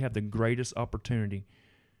 guys, we have the greatest opportunity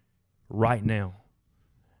right now,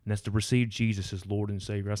 and that's to receive Jesus as Lord and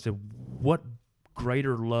Savior. I said, what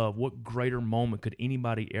greater love, what greater moment could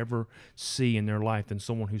anybody ever see in their life than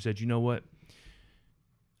someone who said, you know what?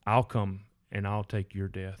 I'll come and I'll take your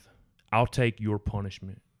death. I'll take your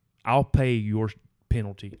punishment. I'll pay your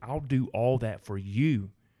penalty. I'll do all that for you.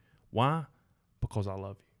 Why? Because I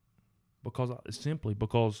love you. Simply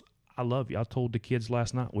because I love you. I told the kids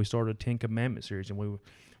last night, we started a 10 Commandment series, and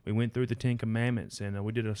we went through the 10 Commandments, and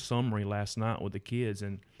we did a summary last night with the kids.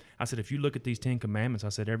 And I said, if you look at these 10 Commandments, I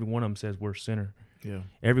said, every one of them says we're a sinner. Yeah.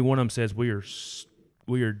 Every one of them says we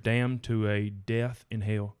are damned to a death in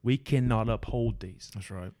hell. We cannot uphold these.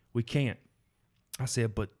 That's right. We can't. I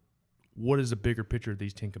said, but what is the bigger picture of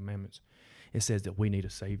these 10 Commandments? It says that we need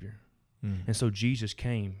a Savior. And so Jesus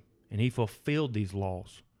came, and he fulfilled these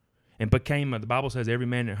laws and became, the Bible says, every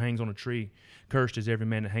man that hangs on a tree, cursed is every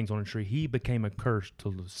man that hangs on a tree. He became a curse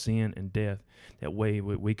to the sin and death. That way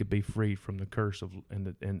we could be freed from the curse of and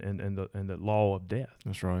the law of death.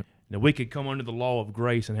 That's right. Now we could come under the law of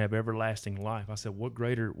grace and have everlasting life. I said, what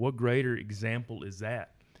greater example is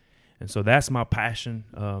that? And so that's my passion.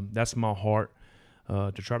 That's my heart,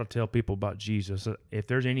 to try to tell people about Jesus. If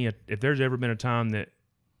there's ever been a time that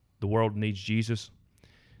the world needs Jesus,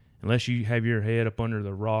 unless you have your head up under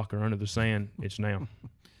the rock or under the sand, it's now.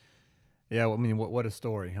 Yeah, well, I mean, what a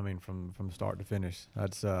story. I mean, from start to finish.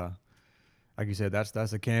 That's like you said,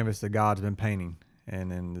 that's a canvas that God's been painting. And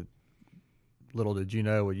then little did you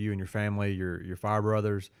know, with you and your family, your fire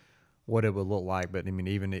brothers, what it would look like. But I mean,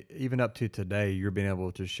 even up to today, you're being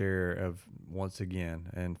able to share of once again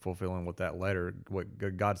and fulfilling what that letter,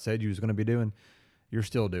 what God said you was going to be doing, you're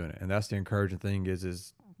still doing it. And that's the encouraging thing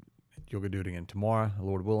is you'll go do it again tomorrow,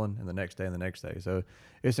 Lord willing, and the next day and the next day. So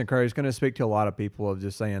it's encouraging. It's going to speak to a lot of people of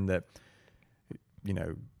just saying that, you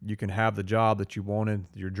know, you can have the job that you wanted,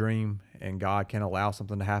 your dream, and God can allow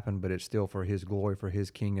something to happen, but it's still for his glory, for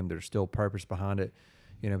his kingdom. There's still purpose behind it.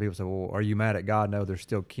 You know, people say, well, are you mad at God? No, there's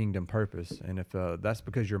still kingdom purpose. And if that's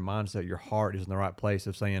because your mindset, your heart is in the right place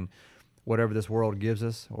of saying whatever this world gives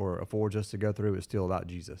us or affords us to go through is still about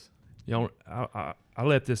Jesus. You know, I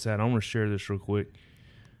left this out. I want to share this real quick.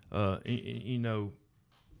 You know,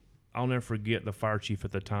 I'll never forget the fire chief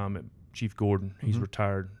at the time, Chief Gordon. He's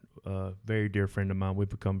retired. Very dear friend of mine. We've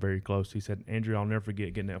become very close. He said, Andrew, I'll never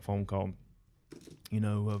forget getting that phone call,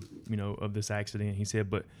 of this accident. He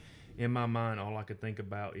said, but in my mind, all I could think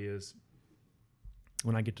about is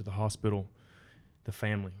when I get to the hospital, the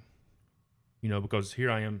family, because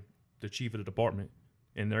here I am, the chief of the department,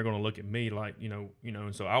 and they're going to look at me like,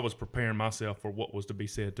 and so I was preparing myself for what was to be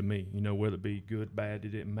said to me, whether it be good, bad, it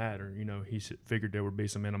didn't matter. He figured there would be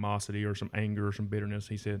some animosity or some anger or some bitterness.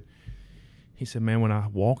 He said, man, when I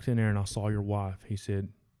walked in there and I saw your wife, he said,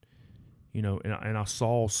 and I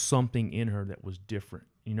saw something in her that was different,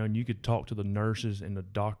 and you could talk to the nurses and the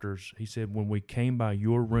doctors. He said, when we came by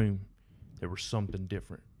your room, there was something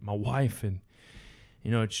different. My wife, and,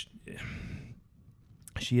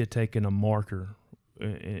 she had taken a marker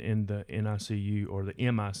in the NICU or the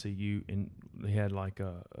MICU, and they had like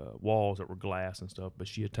walls that were glass and stuff. But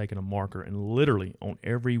she had taken a marker and literally on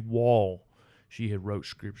every wall she had wrote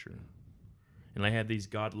scripture. And they had these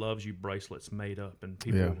 "God loves you" bracelets made up, and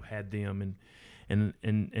people had them. And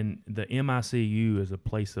the MICU is a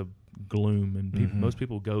place of gloom, and people, most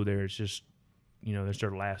people go there. It's just, that's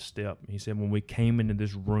their last step. He said, when we came into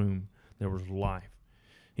this room, there was life.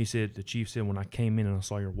 He said, the chief said, when I came in and I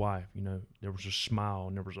saw your wife, there was a smile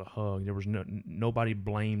and there was a hug. There was nobody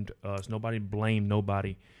blamed us. Nobody blamed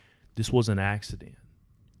nobody. This was an accident.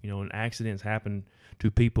 And accidents happen to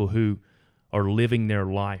people who are living their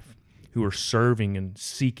life, who are serving and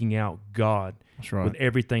seeking out God with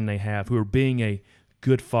everything they have, who are being a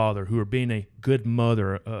good father, who are being a good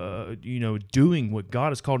mother, doing what God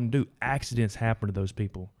has called them to do. Accidents happen to those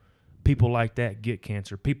people. People like that get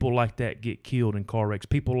cancer. People like that get killed in car wrecks.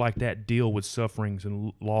 People like that deal with sufferings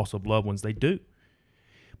and loss of loved ones. They do.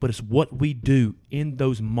 But it's what we do in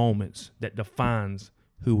those moments that defines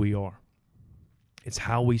who we are. It's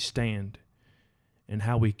how we stand and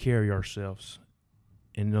how we carry ourselves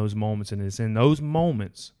in those moments. And it's in those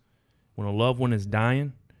moments when a loved one is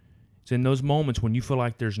dying. It's in those moments when you feel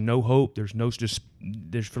like there's no hope,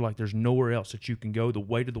 feel like there's nowhere else that you can go. The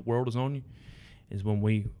weight of the world is on you. Is when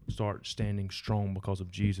we start standing strong because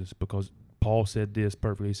of Jesus. Because Paul said this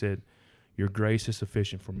perfectly. He said, your grace is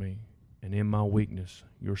sufficient for me, and in my weakness,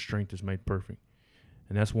 your strength is made perfect.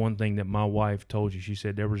 And that's one thing that my wife told you. She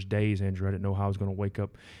said, there was days, Andrew, I didn't know how I was going to wake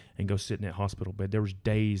up and go sit in that hospital bed. There was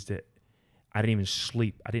days that I didn't even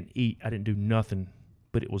sleep. I didn't eat. I didn't do nothing.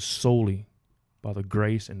 But it was solely by the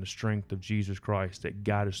grace and the strength of Jesus Christ that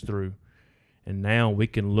got us through. And now we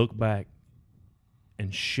can look back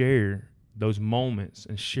and share those moments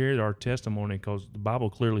and share our testimony, because the Bible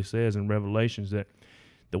clearly says in Revelations that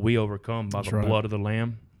we overcome by the blood of the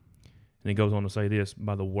Lamb. And it goes on to say this,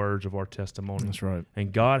 by the words of our testimony. That's right.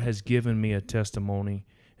 And God has given me a testimony,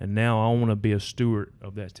 and now I want to be a steward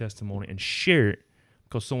of that testimony and share it,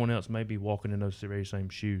 because someone else may be walking in those very same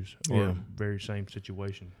shoes or very same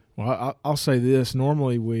situation. Well, I'll say this.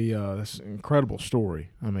 Normally this is an incredible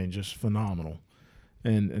story. I mean, just phenomenal.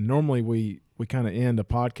 And normally we kind of end a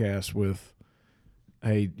podcast with,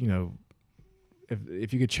 hey,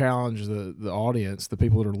 if you could challenge the audience, the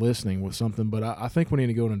people that are listening, with something. But I think we need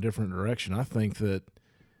to go in a different direction. I think that,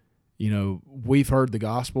 we've heard the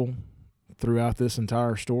gospel throughout this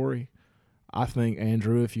entire story. I think,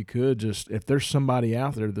 Andrew, if you could if there's somebody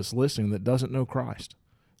out there that's listening that doesn't know Christ,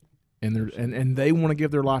 and they want to give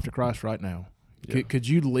their life to Christ right now, could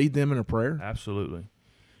you lead them in a prayer? Absolutely.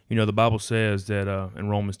 The Bible says that in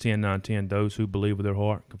Romans 10:9-10, those who believe with their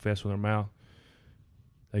heart, confess with their mouth,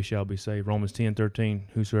 they shall be saved. Romans 10:13,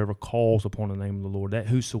 whosoever calls upon the name of the Lord. That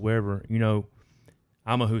whosoever,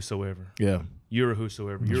 I'm a whosoever. Yeah. You're a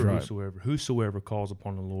whosoever. You're a whosoever. Whosoever calls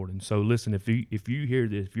upon the Lord. And so listen, if you hear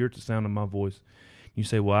this, if you're at the sound of my voice, you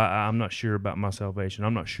say, well, I'm not sure about my salvation.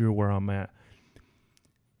 I'm not sure where I'm at.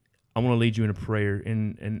 I want to lead you in a prayer,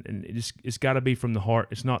 and it's got to be from the heart.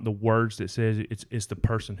 It's not the words that says it. It's the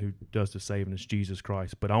person who does the saving. It's Jesus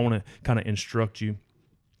Christ. But I want to kind of instruct you,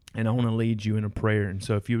 and I want to lead you in a prayer. And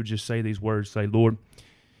so if you would just say these words, say, Lord,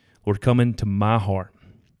 come into my heart.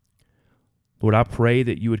 Lord, I pray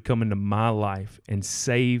that you would come into my life and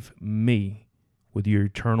save me with your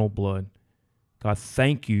eternal blood. God,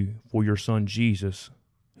 thank you for your son Jesus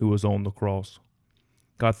who was on the cross.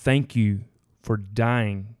 God, thank you for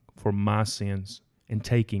dying for my sins and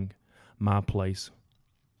taking my place.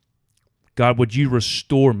 God, would you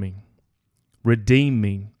restore me, redeem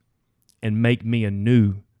me, and make me a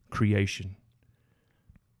new creation?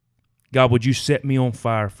 God, would you set me on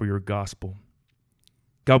fire for your gospel?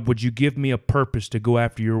 God, would you give me a purpose to go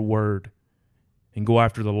after your word and go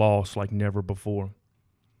after the lost like never before?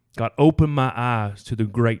 God, open my eyes to the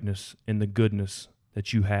greatness and the goodness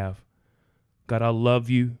that you have. God, I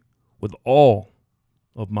love you with all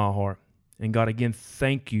of my heart. And God, again,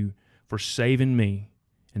 thank you for saving me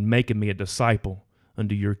and making me a disciple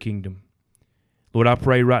unto your kingdom. Lord, I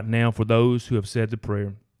pray right now for those who have said the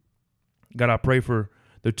prayer. God, I pray for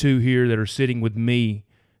the two here that are sitting with me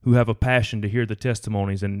who have a passion to hear the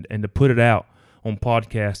testimonies and to put it out on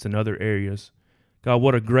podcasts and other areas. God,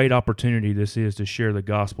 what a great opportunity this is to share the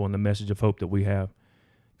gospel and the message of hope that we have.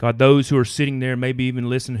 God, those who are sitting there, maybe even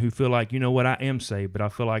listening, who feel like, I am saved, but I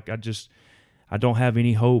feel like I don't have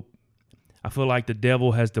any hope. I feel like the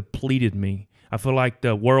devil has depleted me. I feel like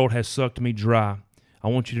the world has sucked me dry. I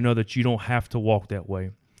want you to know that you don't have to walk that way.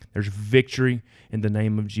 There's victory in the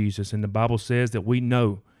name of Jesus. And the Bible says that we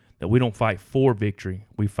know that we don't fight for victory.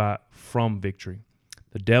 We fight from victory.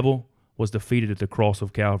 The devil was defeated at the cross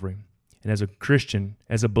of Calvary. And as a Christian,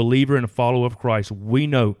 as a believer and a follower of Christ, we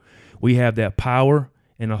know we have that power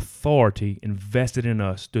and authority invested in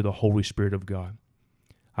us through the Holy Spirit of God.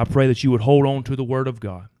 I pray that you would hold on to the Word of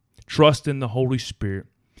God, trust in the Holy Spirit,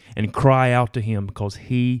 and cry out to Him because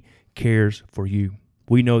He cares for you.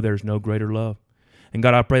 We know there's no greater love. And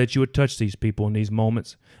God, I pray that you would touch these people in these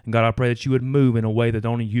moments. And God, I pray that you would move in a way that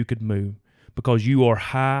only you could move because you are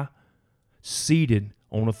high, seated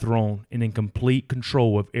on a throne and in complete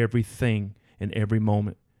control of everything in every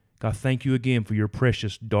moment. God, thank you again for your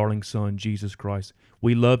precious, darling Son, Jesus Christ.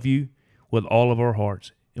 We love you with all of our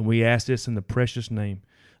hearts, and we ask this in the precious name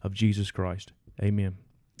of Jesus Christ. Amen.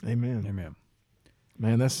 Amen. Amen.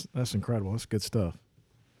 Man, that's incredible. That's good stuff.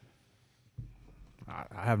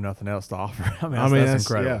 I have nothing else to offer. That's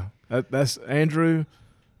incredible. Yeah, that's Andrew.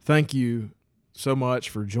 Thank you so much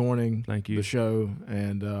for joining the show,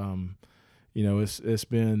 and it's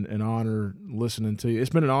been an honor listening to you. It's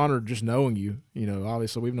been an honor just knowing you.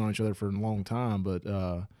 Obviously we've known each other for a long time, but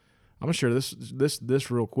I'm gonna share this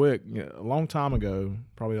real quick. A long time ago,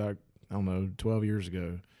 probably like 12 years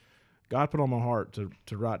ago, God put on my heart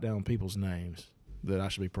to write down people's names that I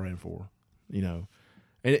should be praying for.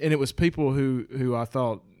 And it was people who I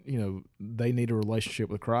thought, they need a relationship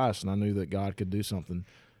with Christ, and I knew that God could do something.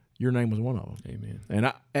 Your name was one of them. Amen.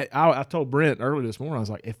 And I told Brent earlier this morning, I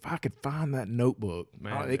was like, if I could find that notebook,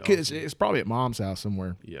 it's probably at Mom's house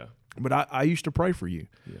somewhere. Yeah. But I used to pray for you.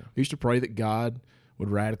 Yeah. I used to pray that God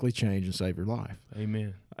would radically change and save your life.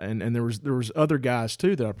 Amen. And there was other guys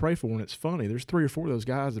too that I pray for, and it's funny. There's 3 or 4 of those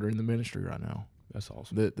guys that are in the ministry right now. That's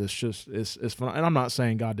awesome. That's just it's fun. And I'm not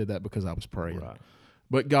saying God did that because I was praying. Right.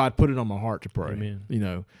 But God put it on my heart to pray. Amen.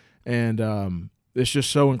 And it's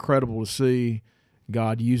just so incredible to see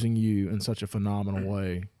God using you in such a phenomenal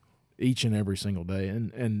way each and every single day.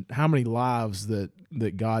 And how many lives that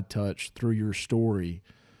God touched through your story,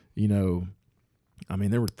 there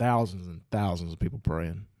were thousands and thousands of people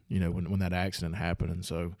praying, when that accident happened. And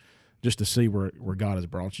so just to see where God has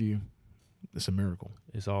brought you, it's a miracle.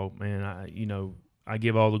 It's all, man, I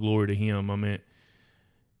give all the glory to Him.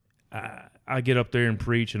 I get up there and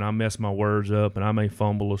preach, and I mess my words up, and I may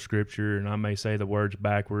fumble a scripture, and I may say the words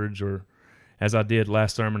backwards, or as I did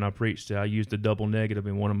last sermon I preached, I used a double negative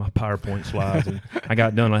in one of my PowerPoint slides, and I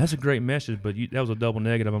got done like, that's a great message, but that was a double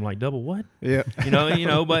negative. I'm like, double what? Yeah.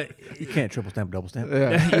 But you can't triple stamp, double stamp.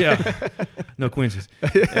 Yeah. Yeah. No coincidence.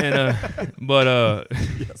 And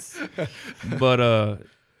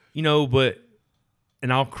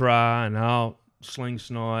and I'll cry and I'll sling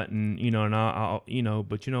snot and I'll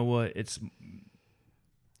but you know what? It's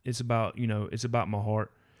about my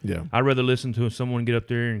heart. Yeah. I'd rather listen to someone get up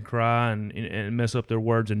there and cry and mess up their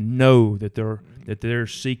words and know that they're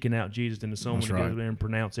seeking out Jesus than to someone to get up there and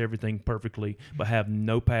pronounce everything perfectly but have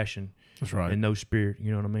no passion. That's right. And no spirit. You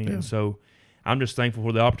know what I mean? Yeah. And so I'm just thankful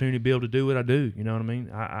for the opportunity to be able to do what I do. You know what I mean?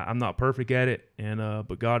 I'm not perfect at it, and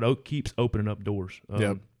but God keeps opening up doors.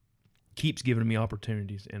 Keeps giving me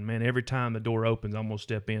opportunities, and man, every time the door opens, I'm gonna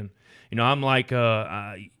step in. I'm like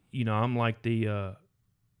I'm like the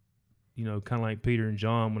kind of like Peter and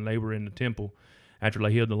John when they were in the temple after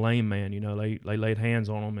they healed the lame man. They laid hands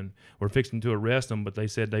on them and were fixing to arrest them, but they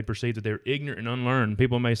said they perceived that they're ignorant and unlearned.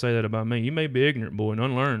 People may say that about me. You may be ignorant, boy, and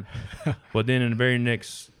unlearned, but then in the very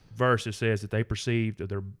next verse it says that they perceived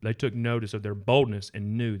that they took notice of their boldness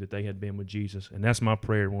and knew that they had been with Jesus. And that's my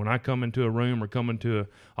prayer. When I come into a room or come into an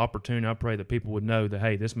opportunity, I pray that people would know that,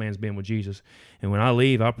 hey, this man's been with Jesus. And when I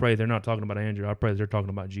leave, I pray they're not talking about Andrew. I pray that they're talking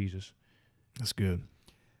about Jesus. That's good.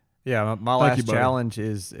 Yeah, my last challenge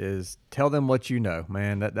is tell them what you know,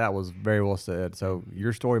 man. That was very well said. So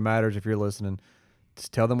your story matters if you're listening.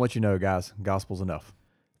 Just tell them what you know, guys. Gospel's enough.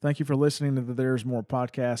 Thank you for listening to the There's More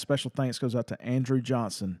podcast. Special thanks goes out to Andrew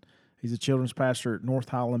Johnson. He's a children's pastor at North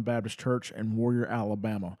Highland Baptist Church in Warrior,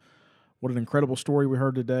 Alabama. What an incredible story we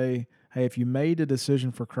heard today. Hey, if you made a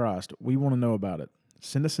decision for Christ, we want to know about it.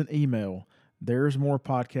 Send us an email,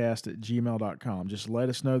 there'smorepodcast@gmail.com. Just let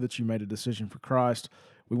us know that you made a decision for Christ.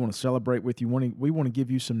 We want to celebrate with you. We want to give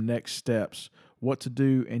you some next steps, what to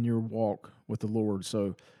do in your walk with the Lord.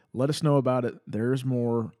 So let us know about it. There's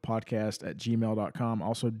more podcast@gmail.com.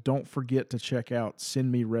 Also, don't forget to check out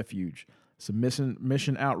Send Me Refuge. It's a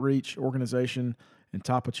mission outreach organization in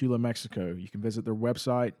Tapachula, Mexico. You can visit their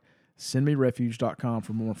website, sendmerefuge.com,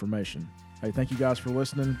 for more information. Hey, thank you guys for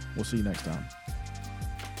listening. We'll see you next time.